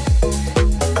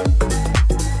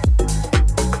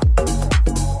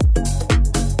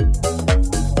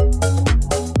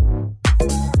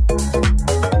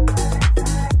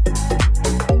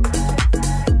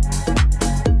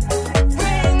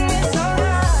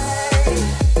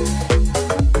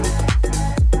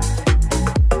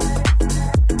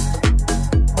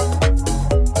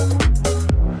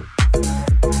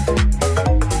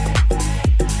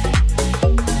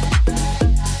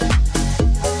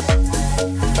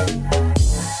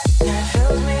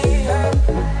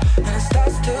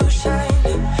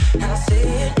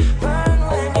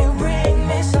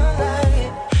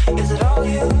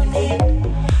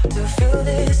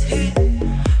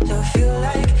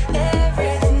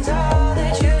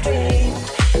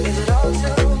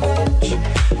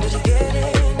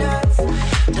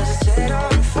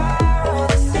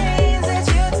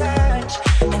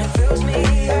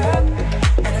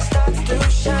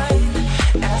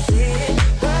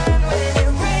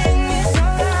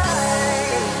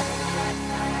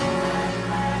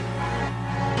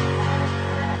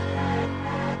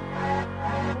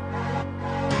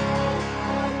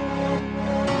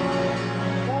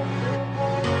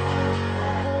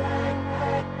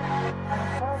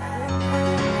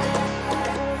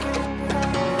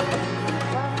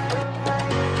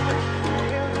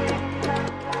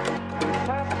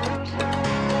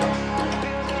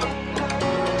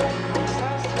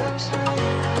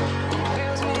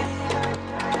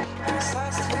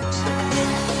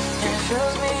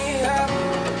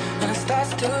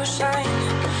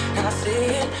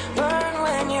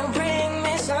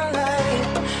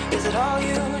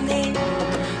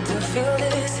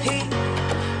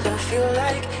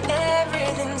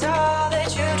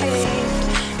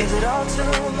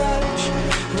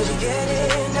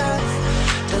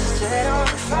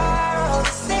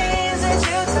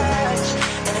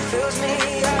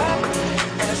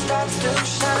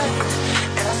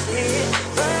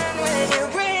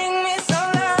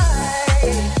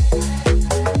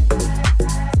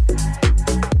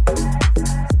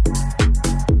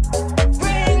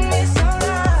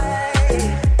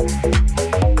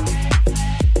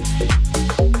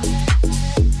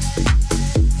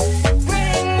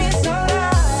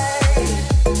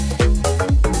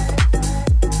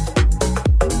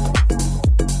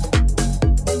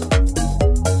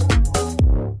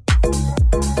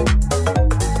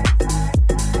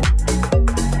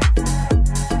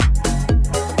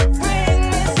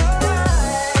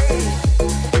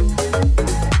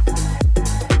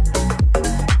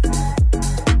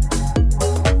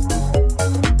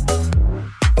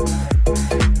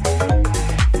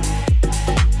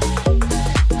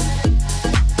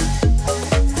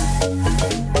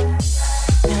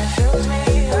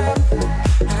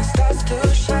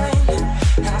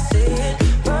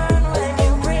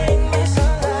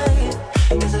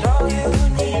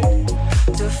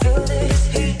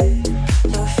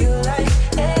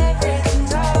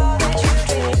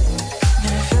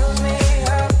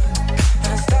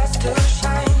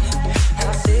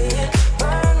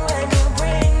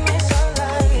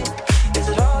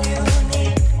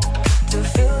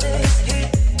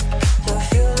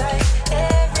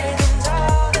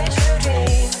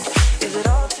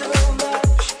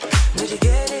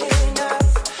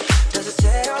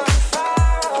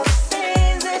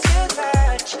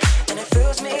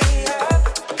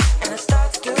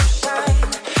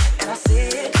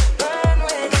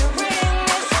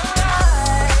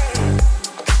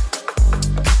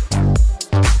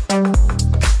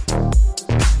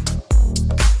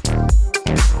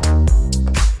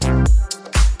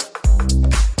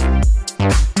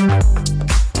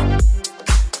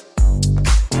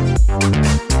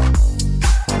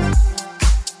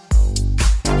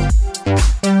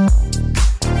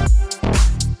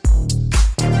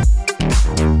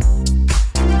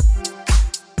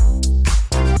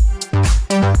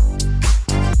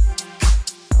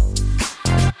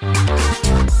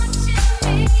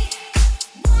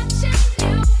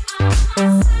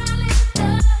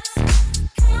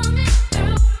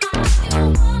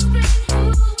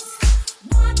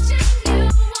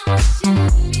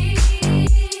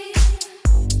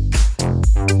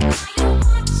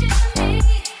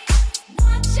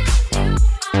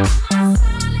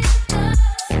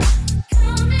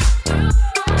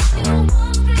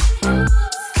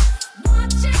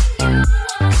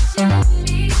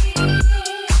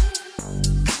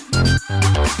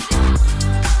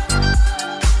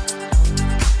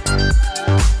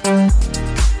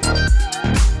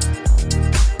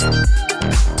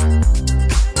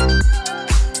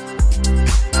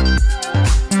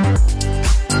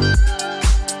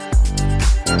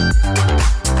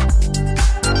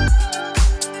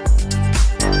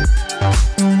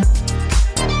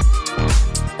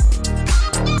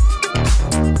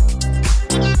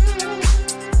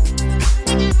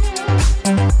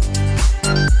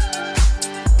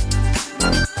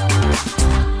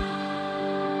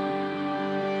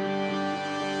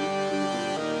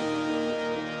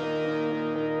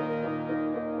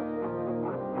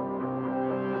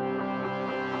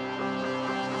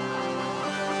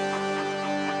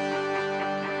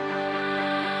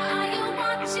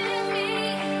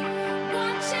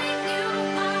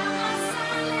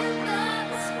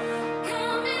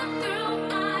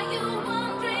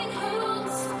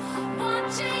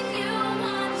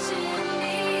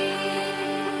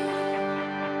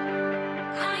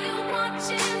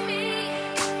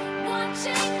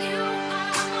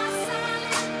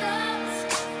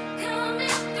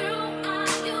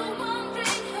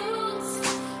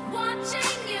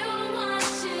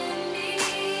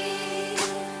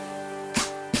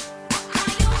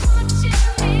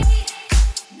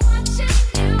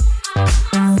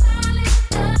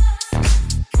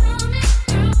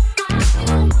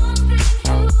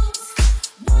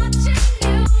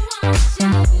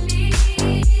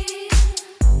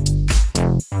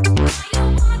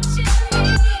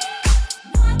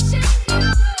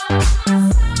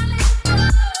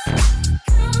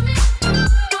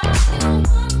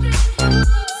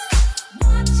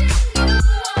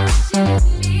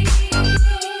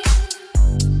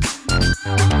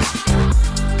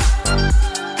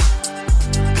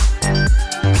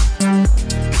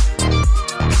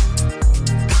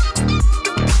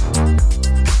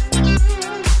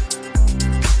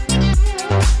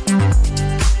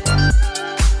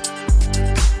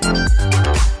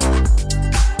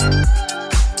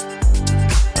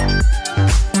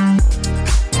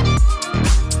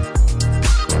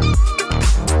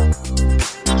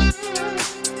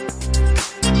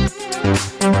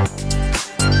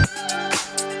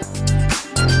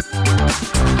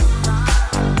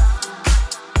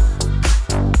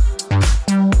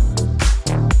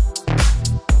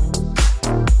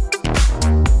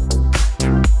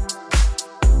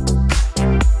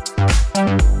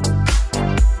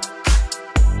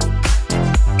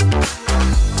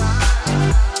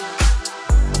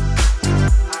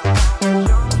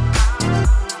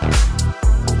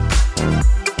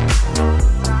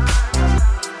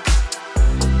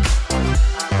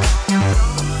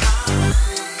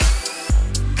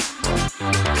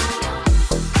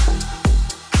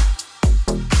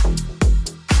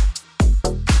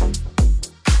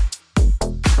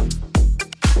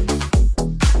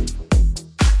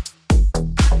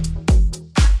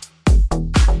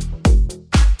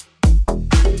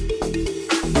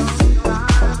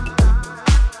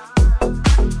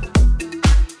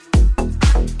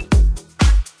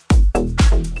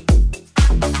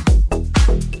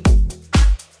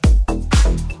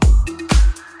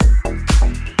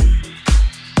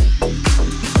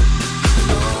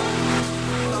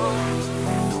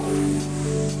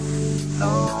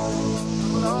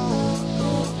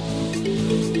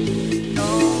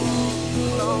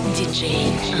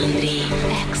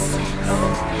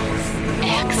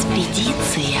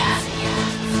 Экспедиция.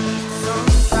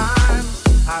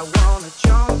 I wanna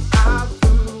jump out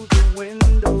through the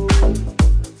window.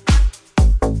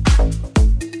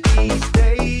 These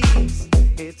days,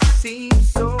 it seems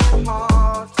so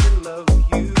hard to love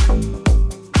you.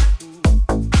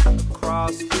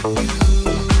 Across the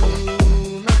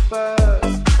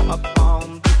universe, upon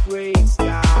the great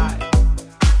sky,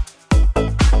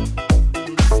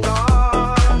 the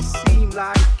stars seem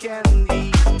like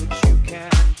candies, but you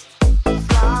can't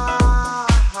fly.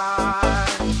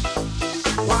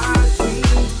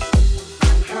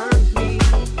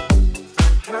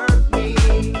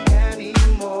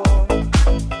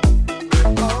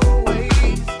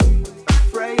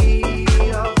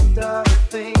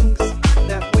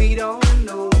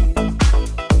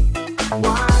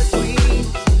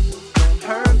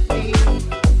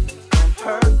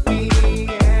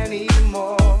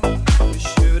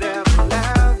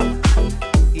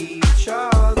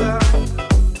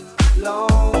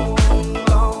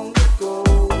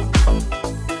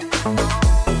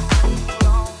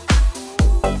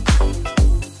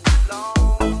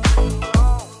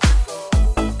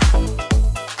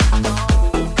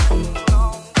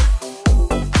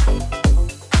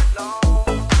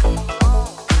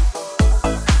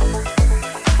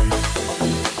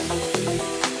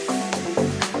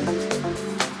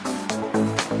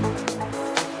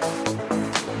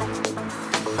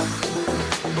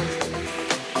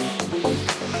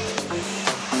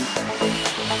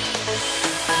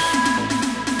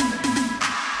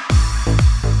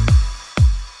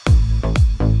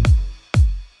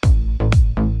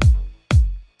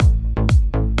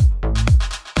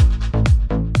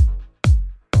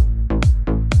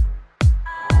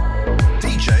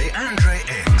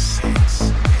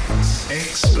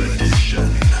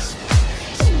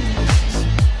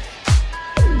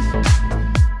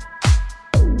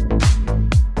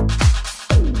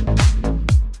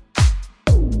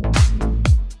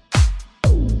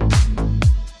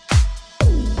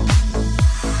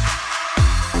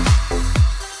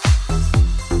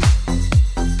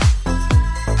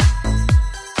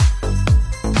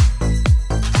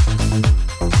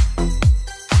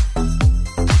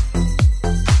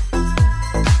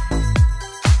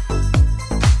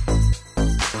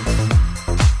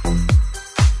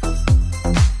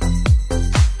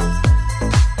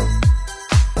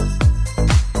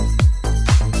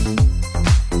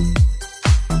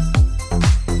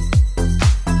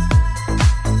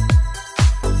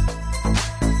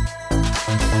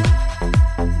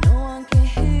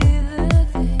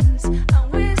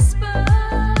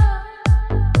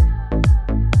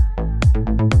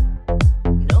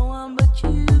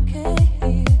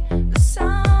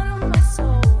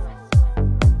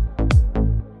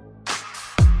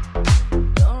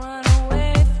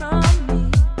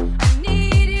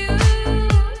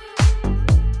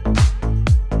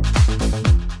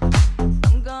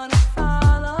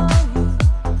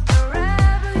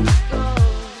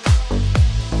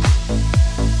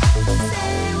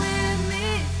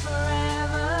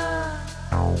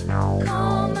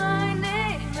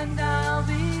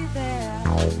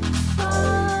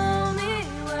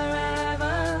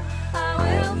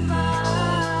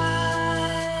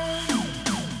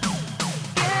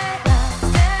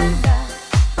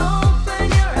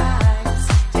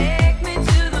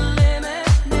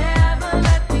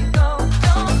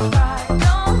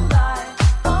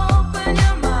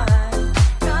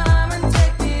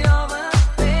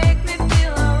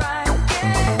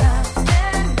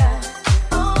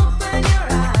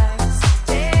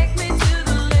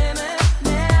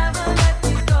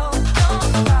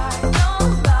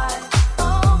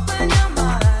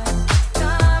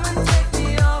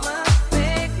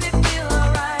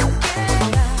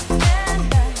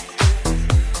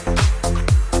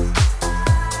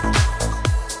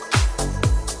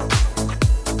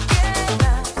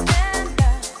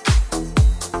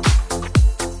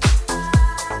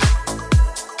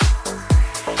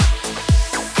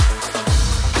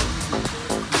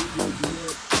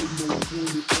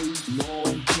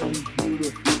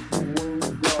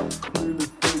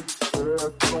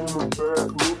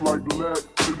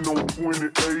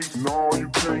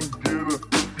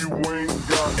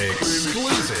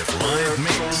 Exclusive live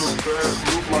mix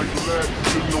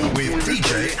with DJ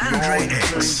Andre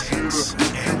X.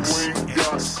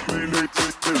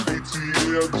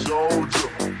 Georgia,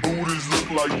 booties look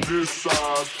like this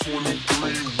size, 23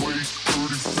 waist,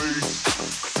 30 face,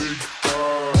 big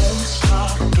thighs.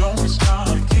 Don't stop,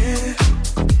 yeah.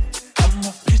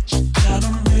 I'ma pitch it down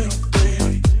the middle,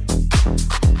 baby.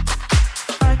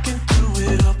 I can do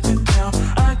it up and down,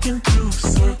 I can do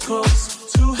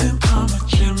circles. To him, I'm a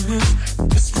gymnast.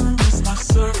 This room is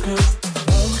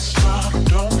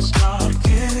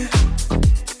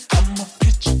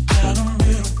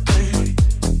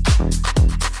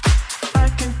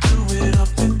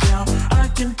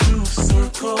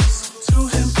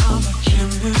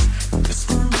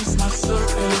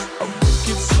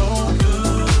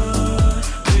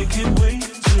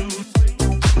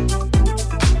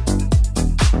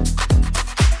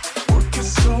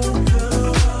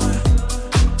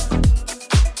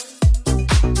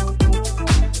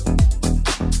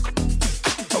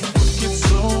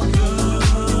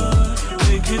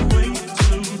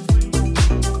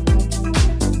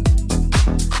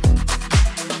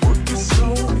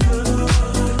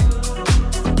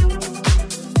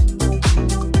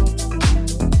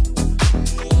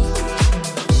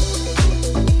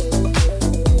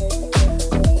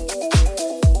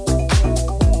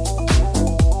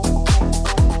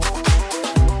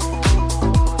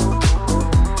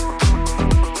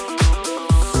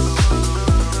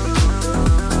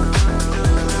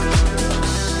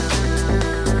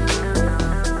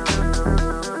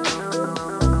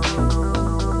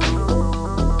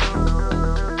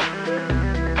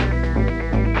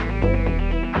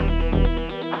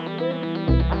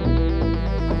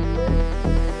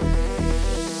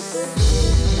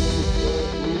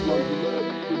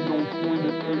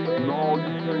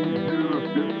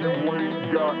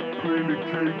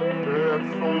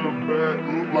Ass on the back,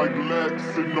 look like Lex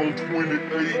sitting on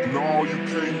 28. No, you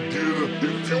can't get her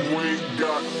if you ain't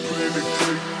got plenty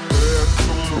cake. Ass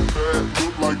on the back,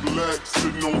 look like Lex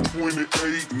sitting on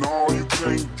 28. No, you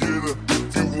can't get her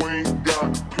if you ain't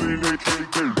got plenty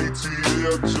cake.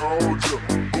 ATL, Georgia,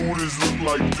 booties look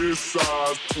like this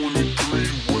size.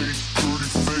 23 waist, pretty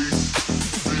face,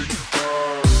 big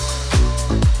thighs.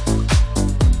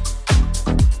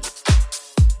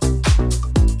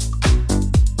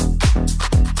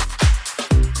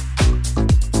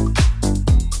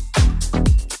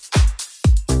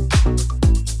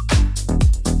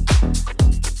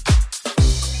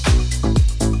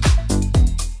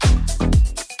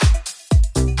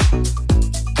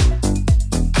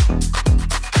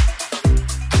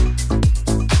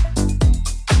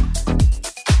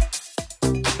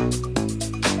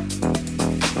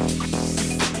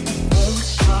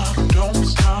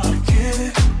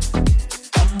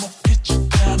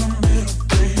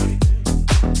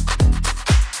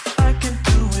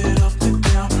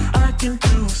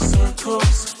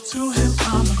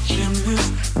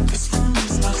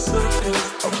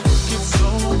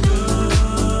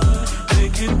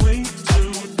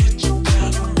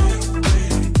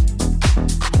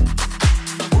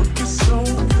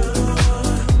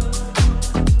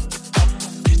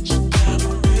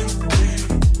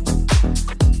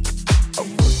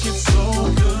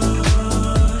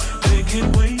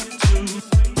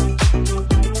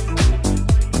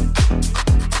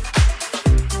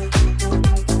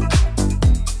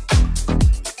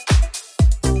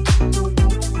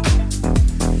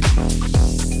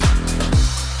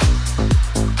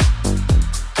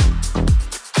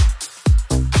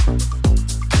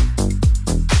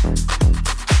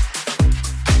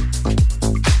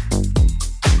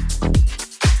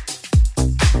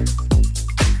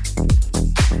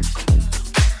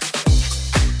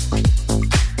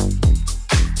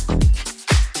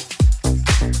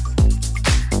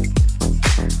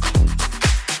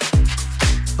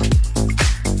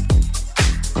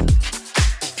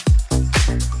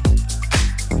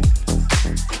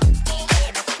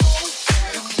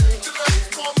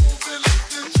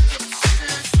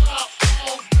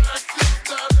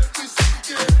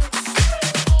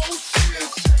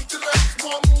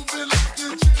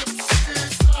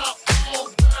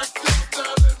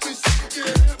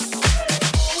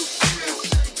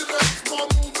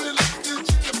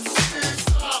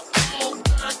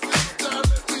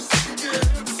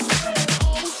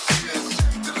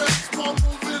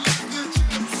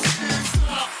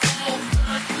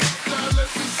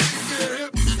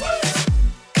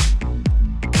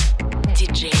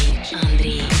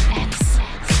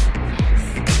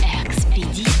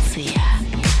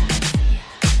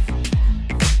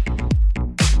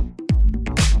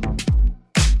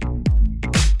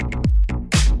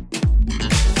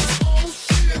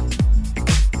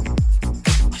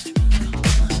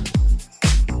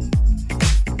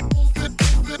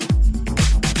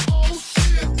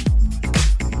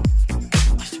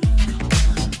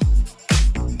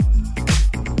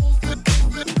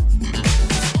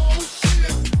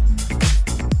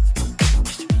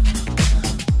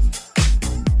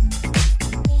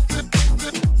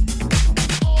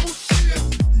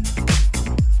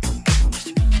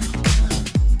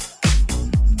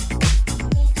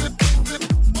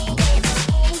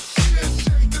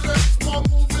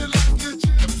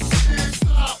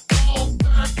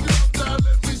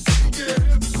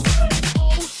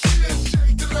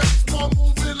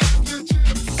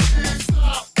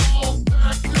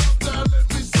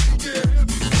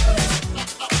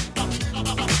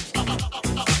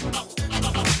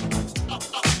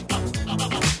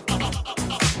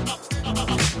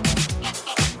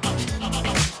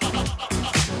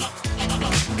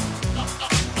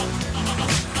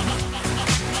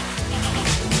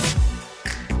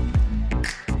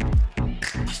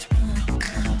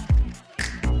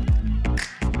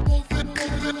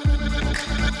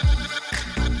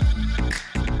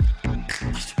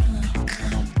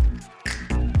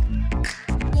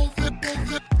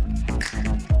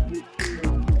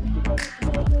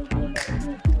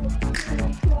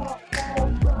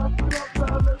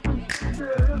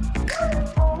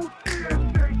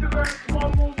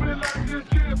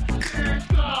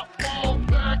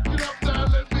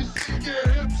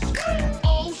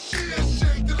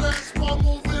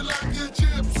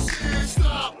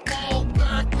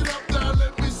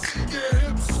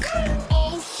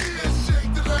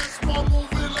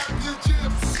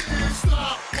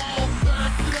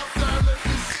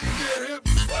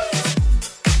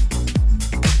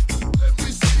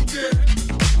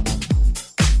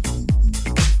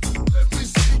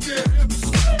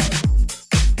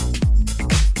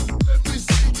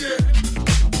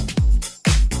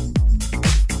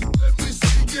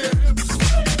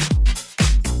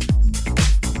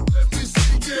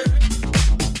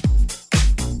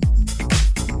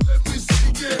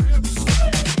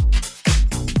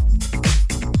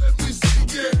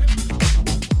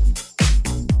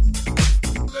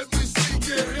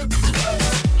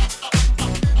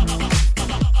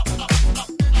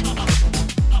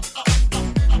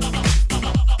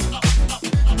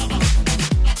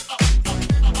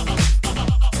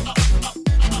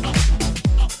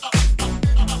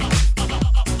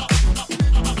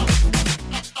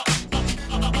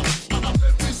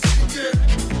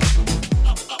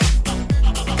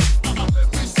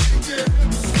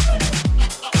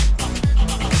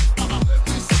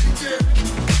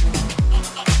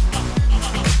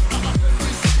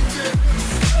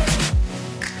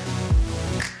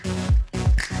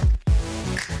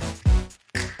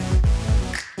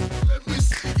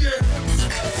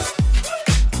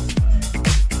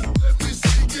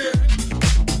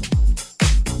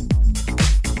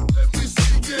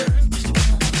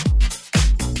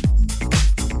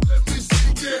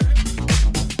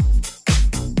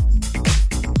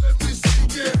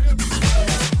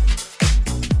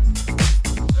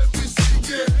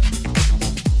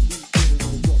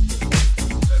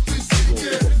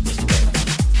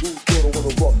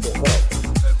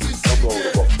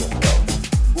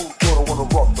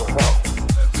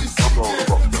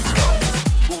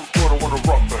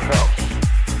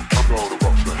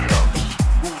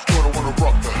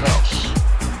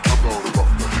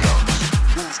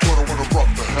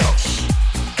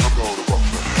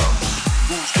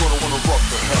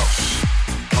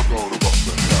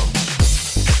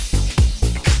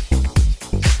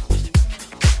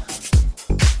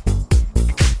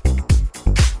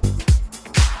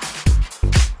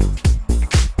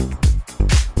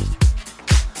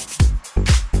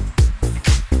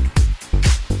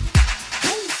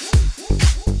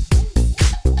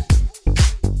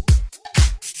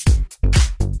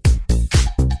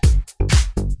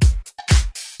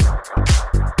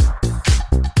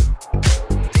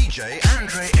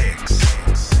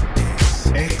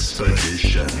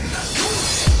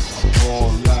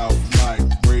 Fall out like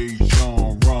Ray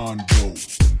Jean Rondo.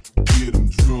 Get 'em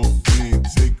drunk and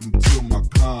take 'em to my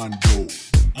condo.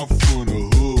 I'm from the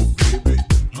hood, baby.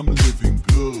 I'm living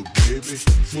good, baby.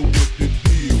 So what the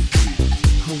deal is?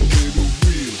 Come where the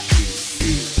real is.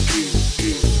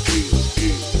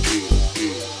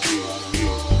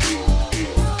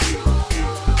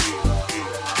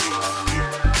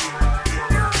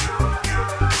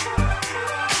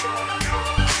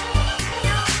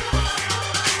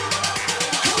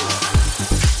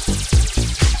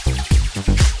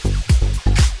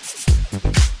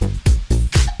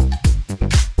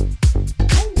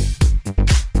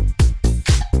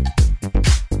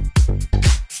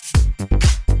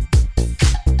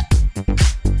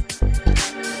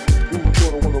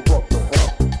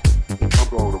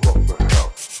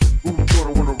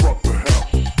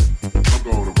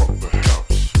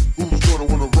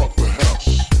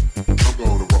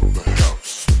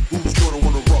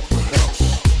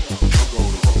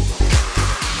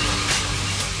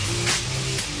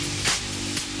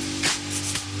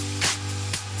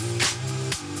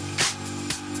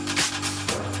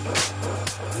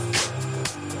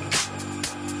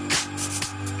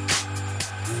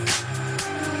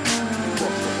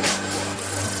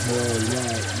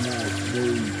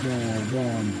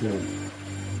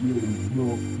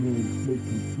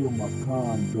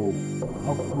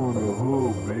 I'm from the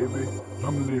hood, baby.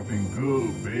 I'm living good,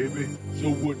 baby. So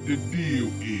what the deal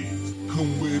is?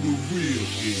 Come where the real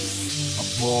is. I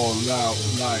ball out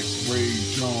like Ray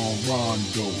Jean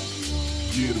Rondo.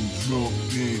 Get 'em drunk,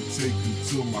 then take 'em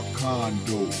to my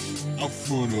condo. I'm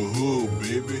from the hood,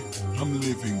 baby. I'm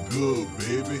living good,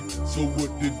 baby. So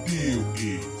what the deal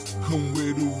is? Come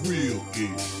where the real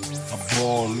is. I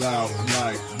ball out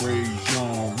like Ray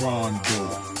Jean Rondo.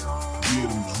 Get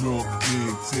 'em drunk,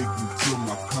 then take 'em to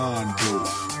my condo.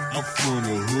 I'm from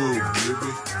the hood,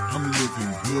 baby. I'm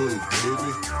living good,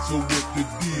 baby. So what the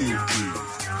deal is?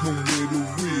 Come where the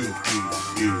real is.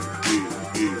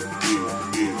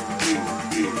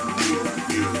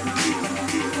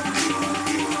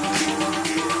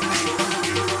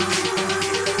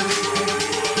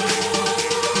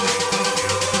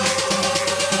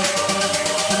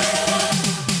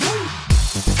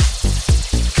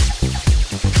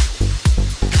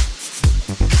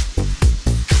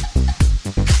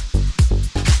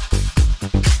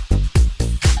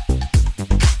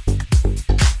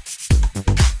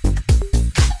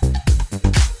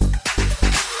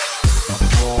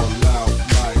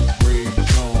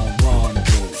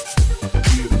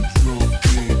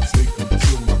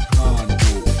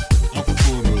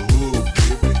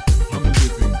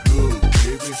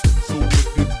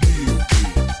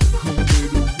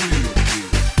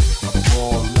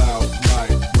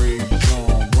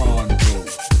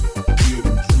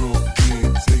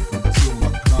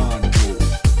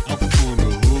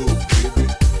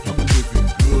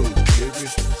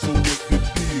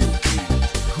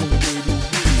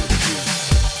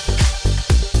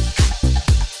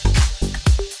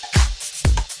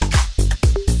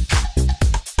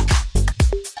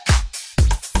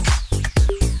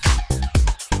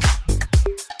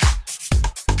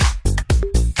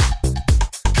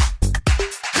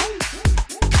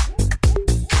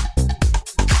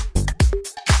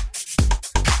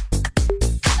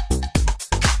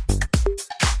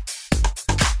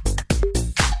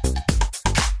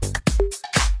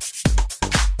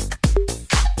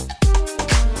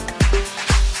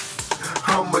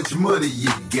 money you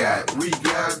got? We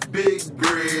got big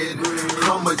bread.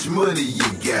 How much money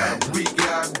you got? We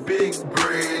got big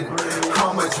bread.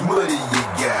 How much money you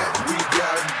got? We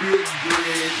got big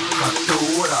bread. I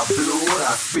throw it, I blow it,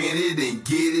 I spend it and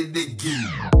get it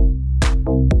again.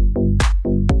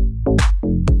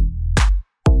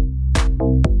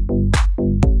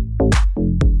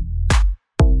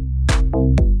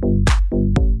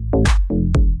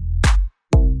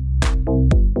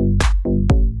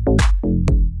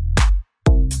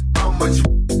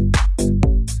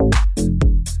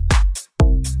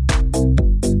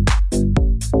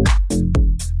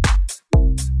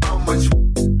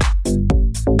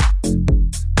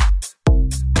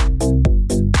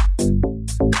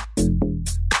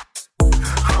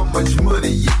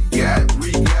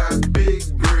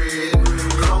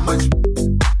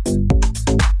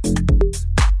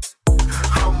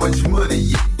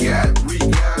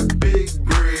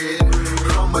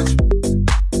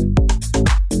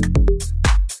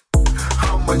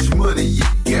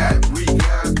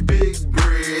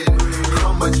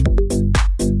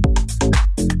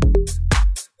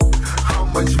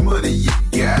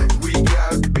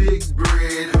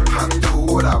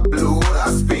 I blow it, I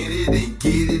spend it and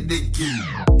get it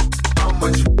again.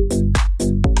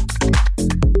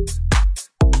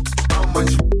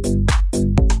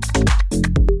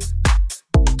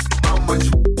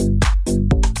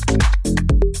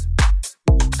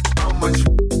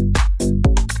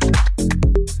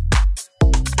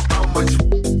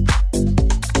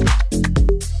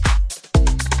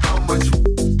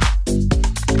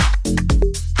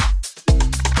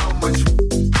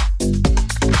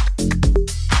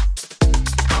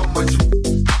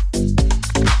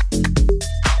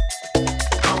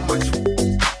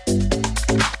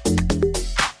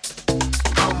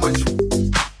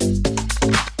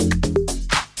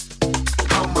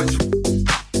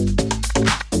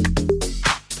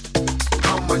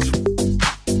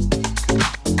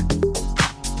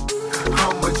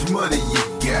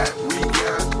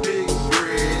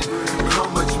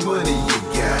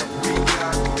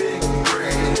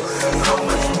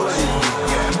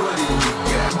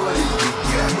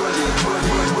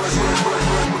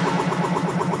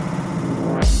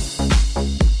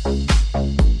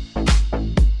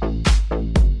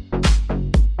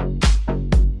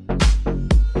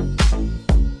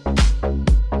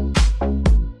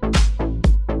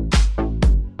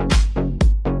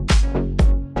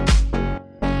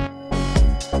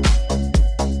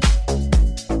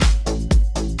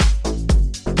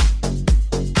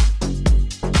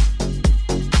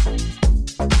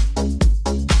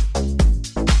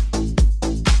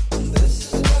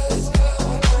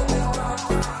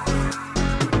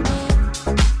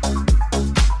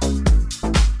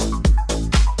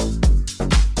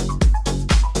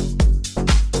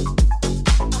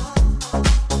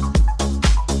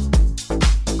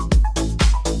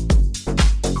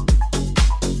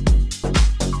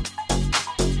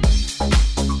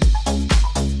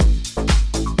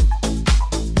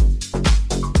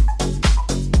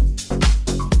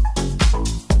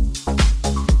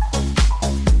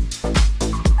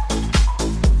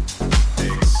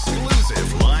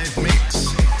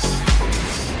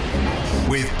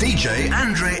 DJ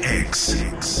Andre X.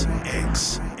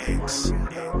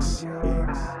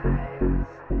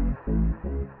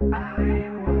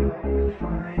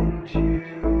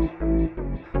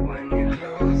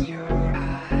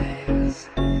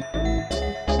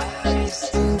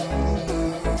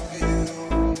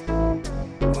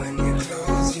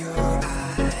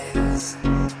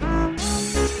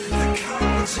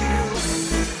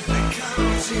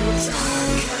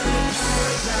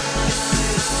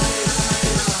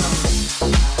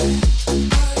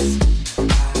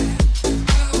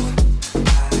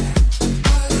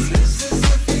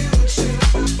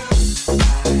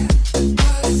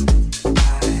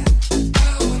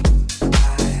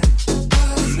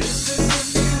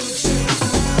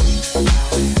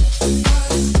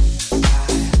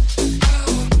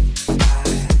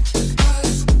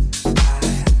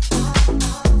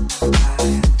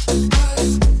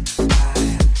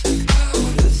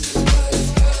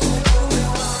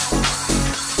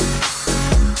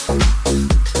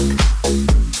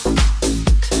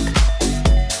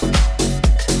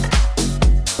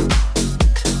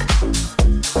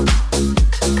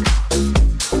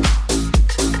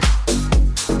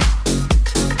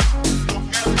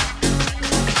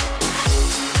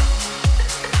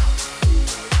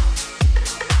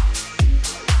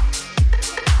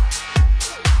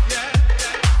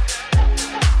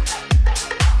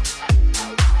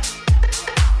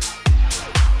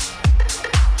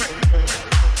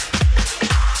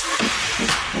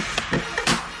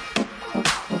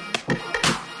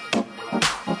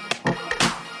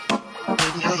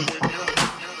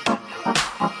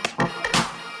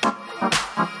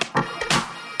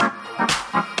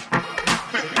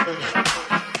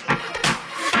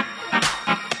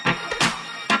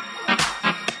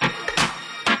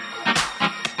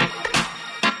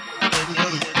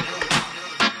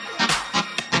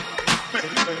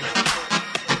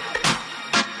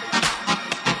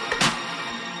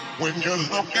 When you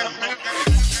look at me.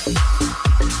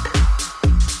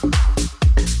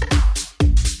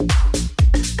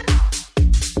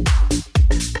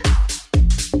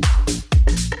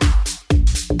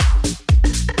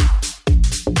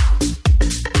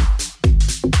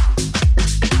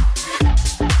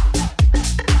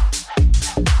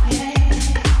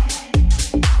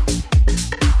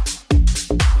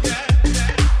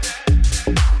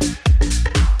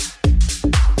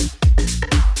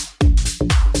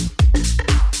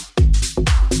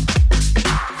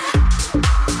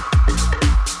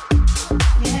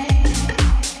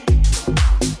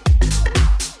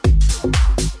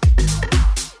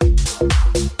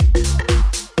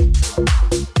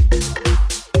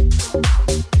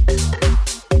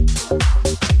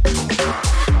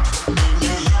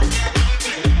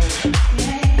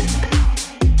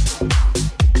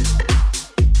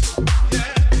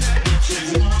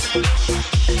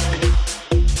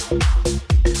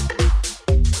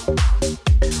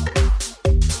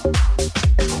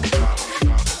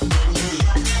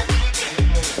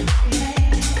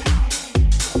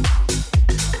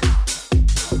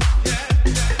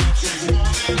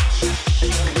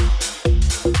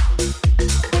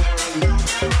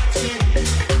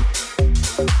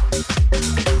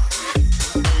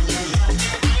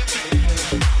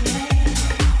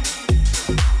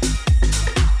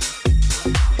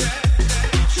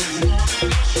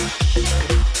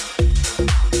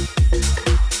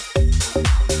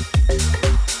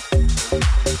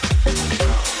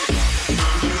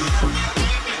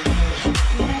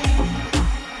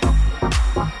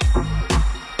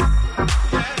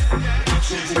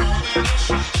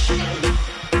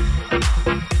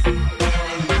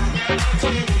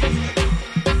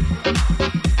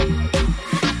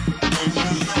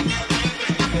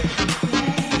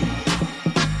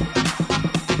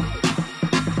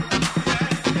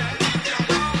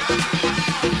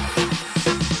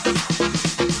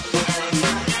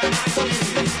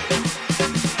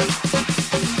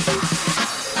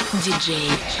 Диджей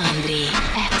Андрей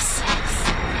X.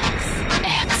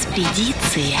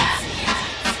 Экспедиция.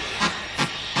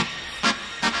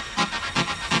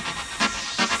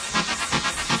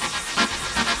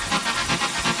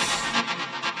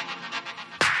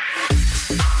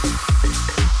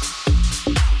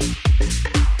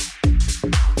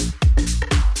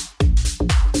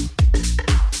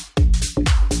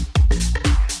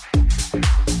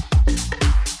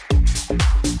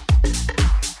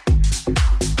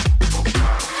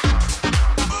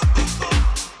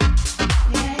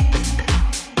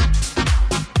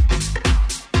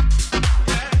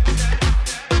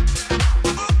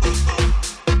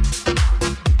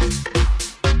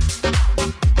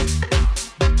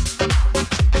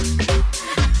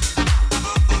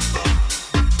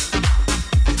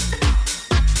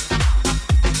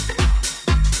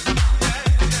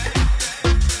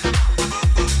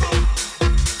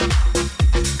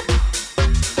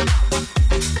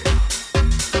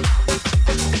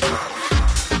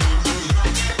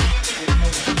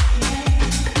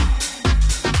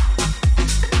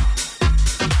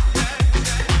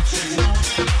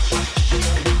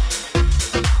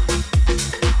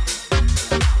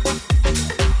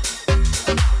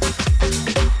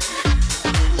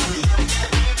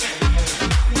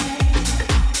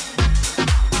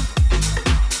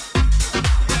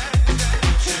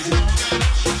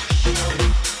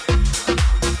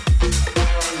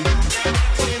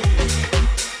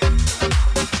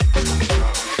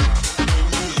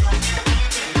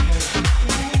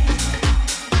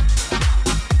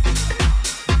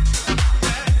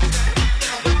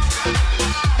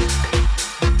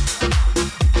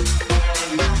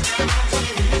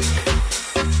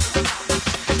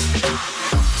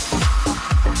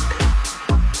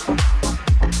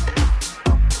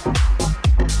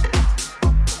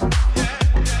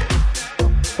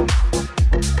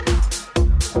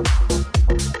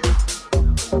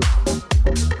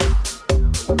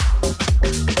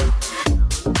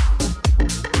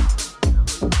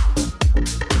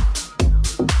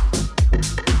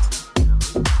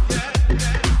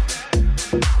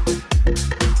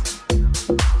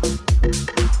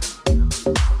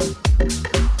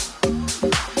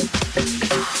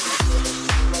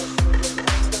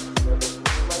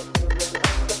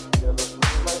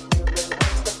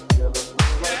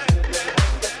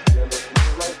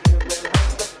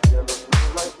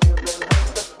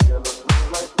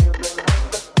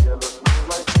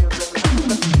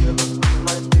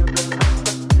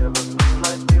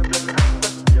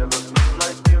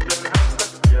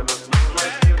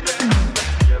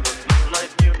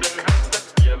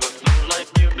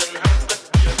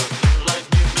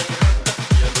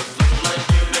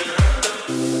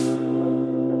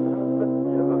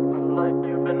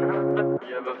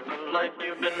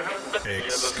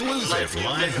 Exclusive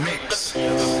live mix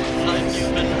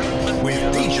with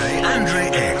DJ Andre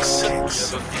X.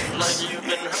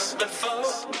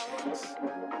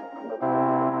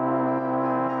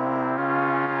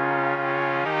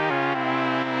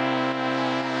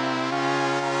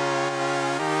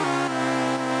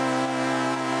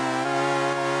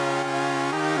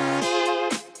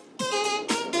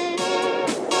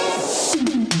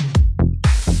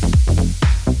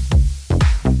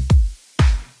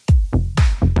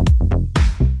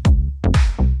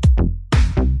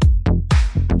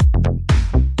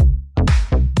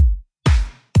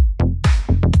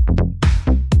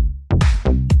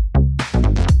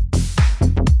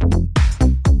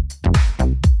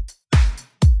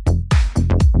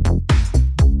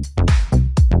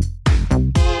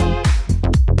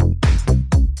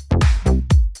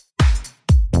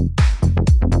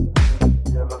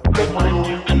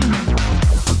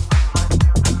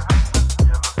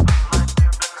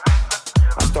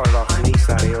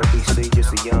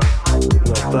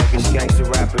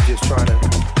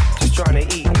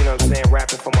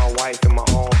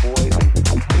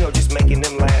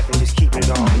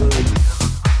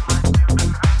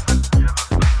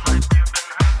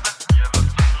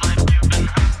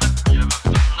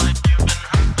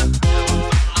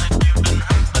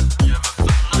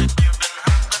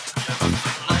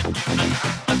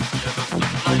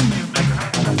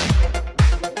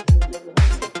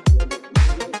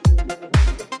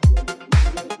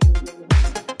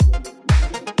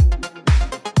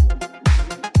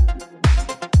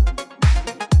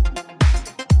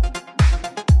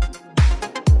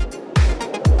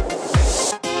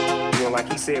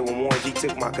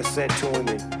 Cassette to him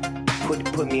and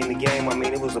put me in the game. I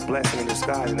mean, it was a blessing in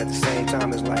disguise, and at the same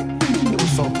time, it's like it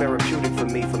was so therapeutic for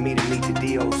me to meet the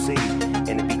DOC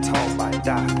and to be taught by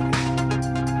Doc.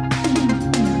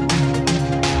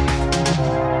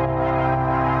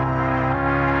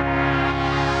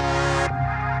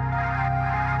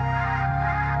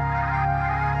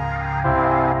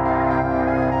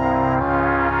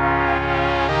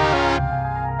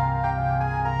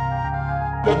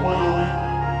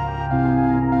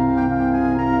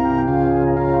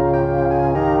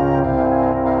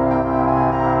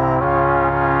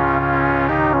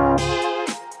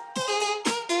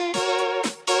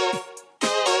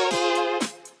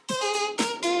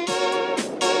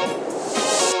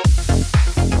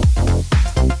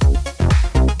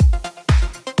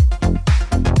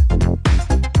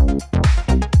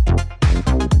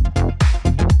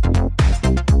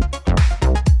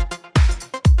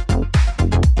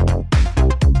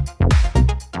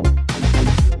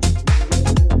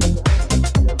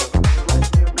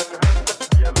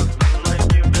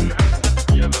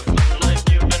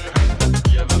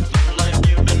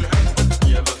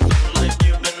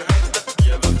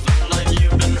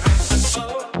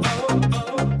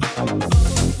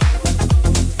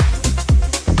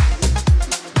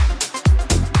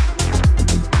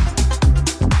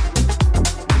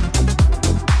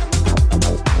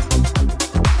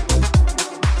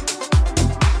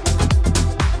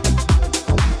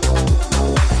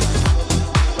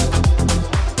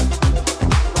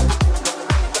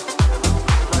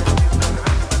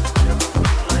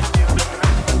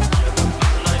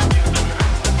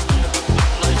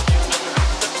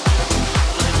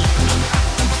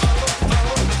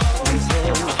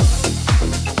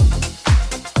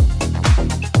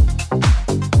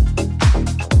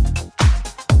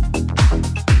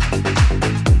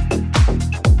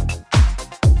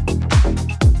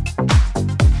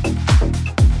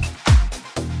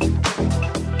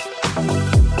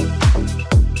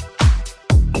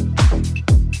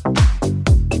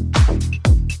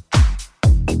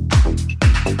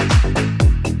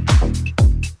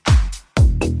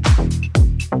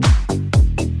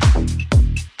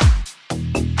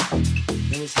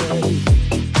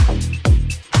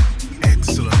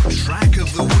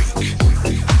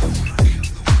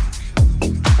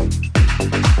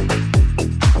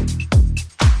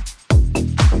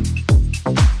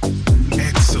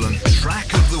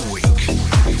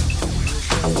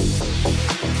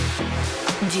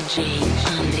 Диджей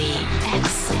Андрей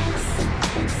X.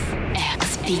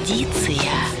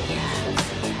 Экспедиция.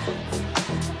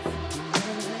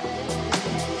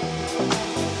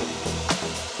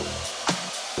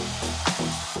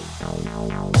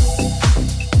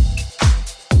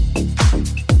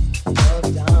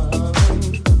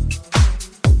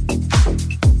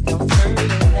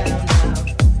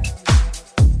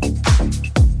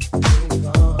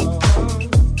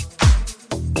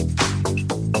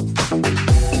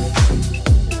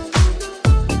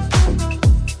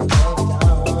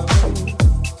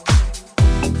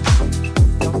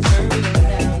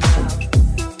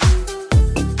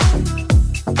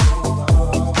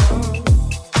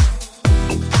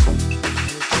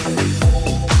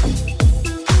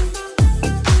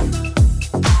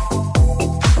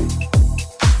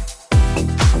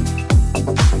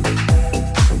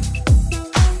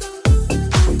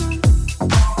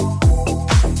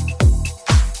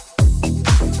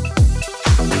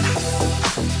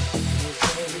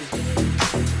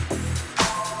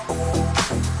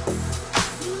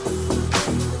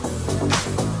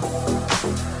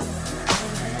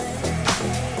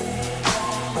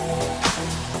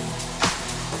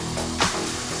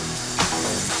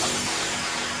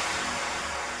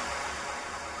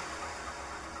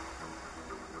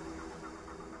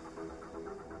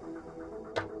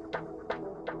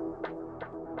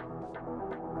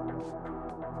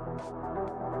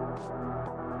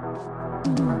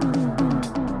 Thank you.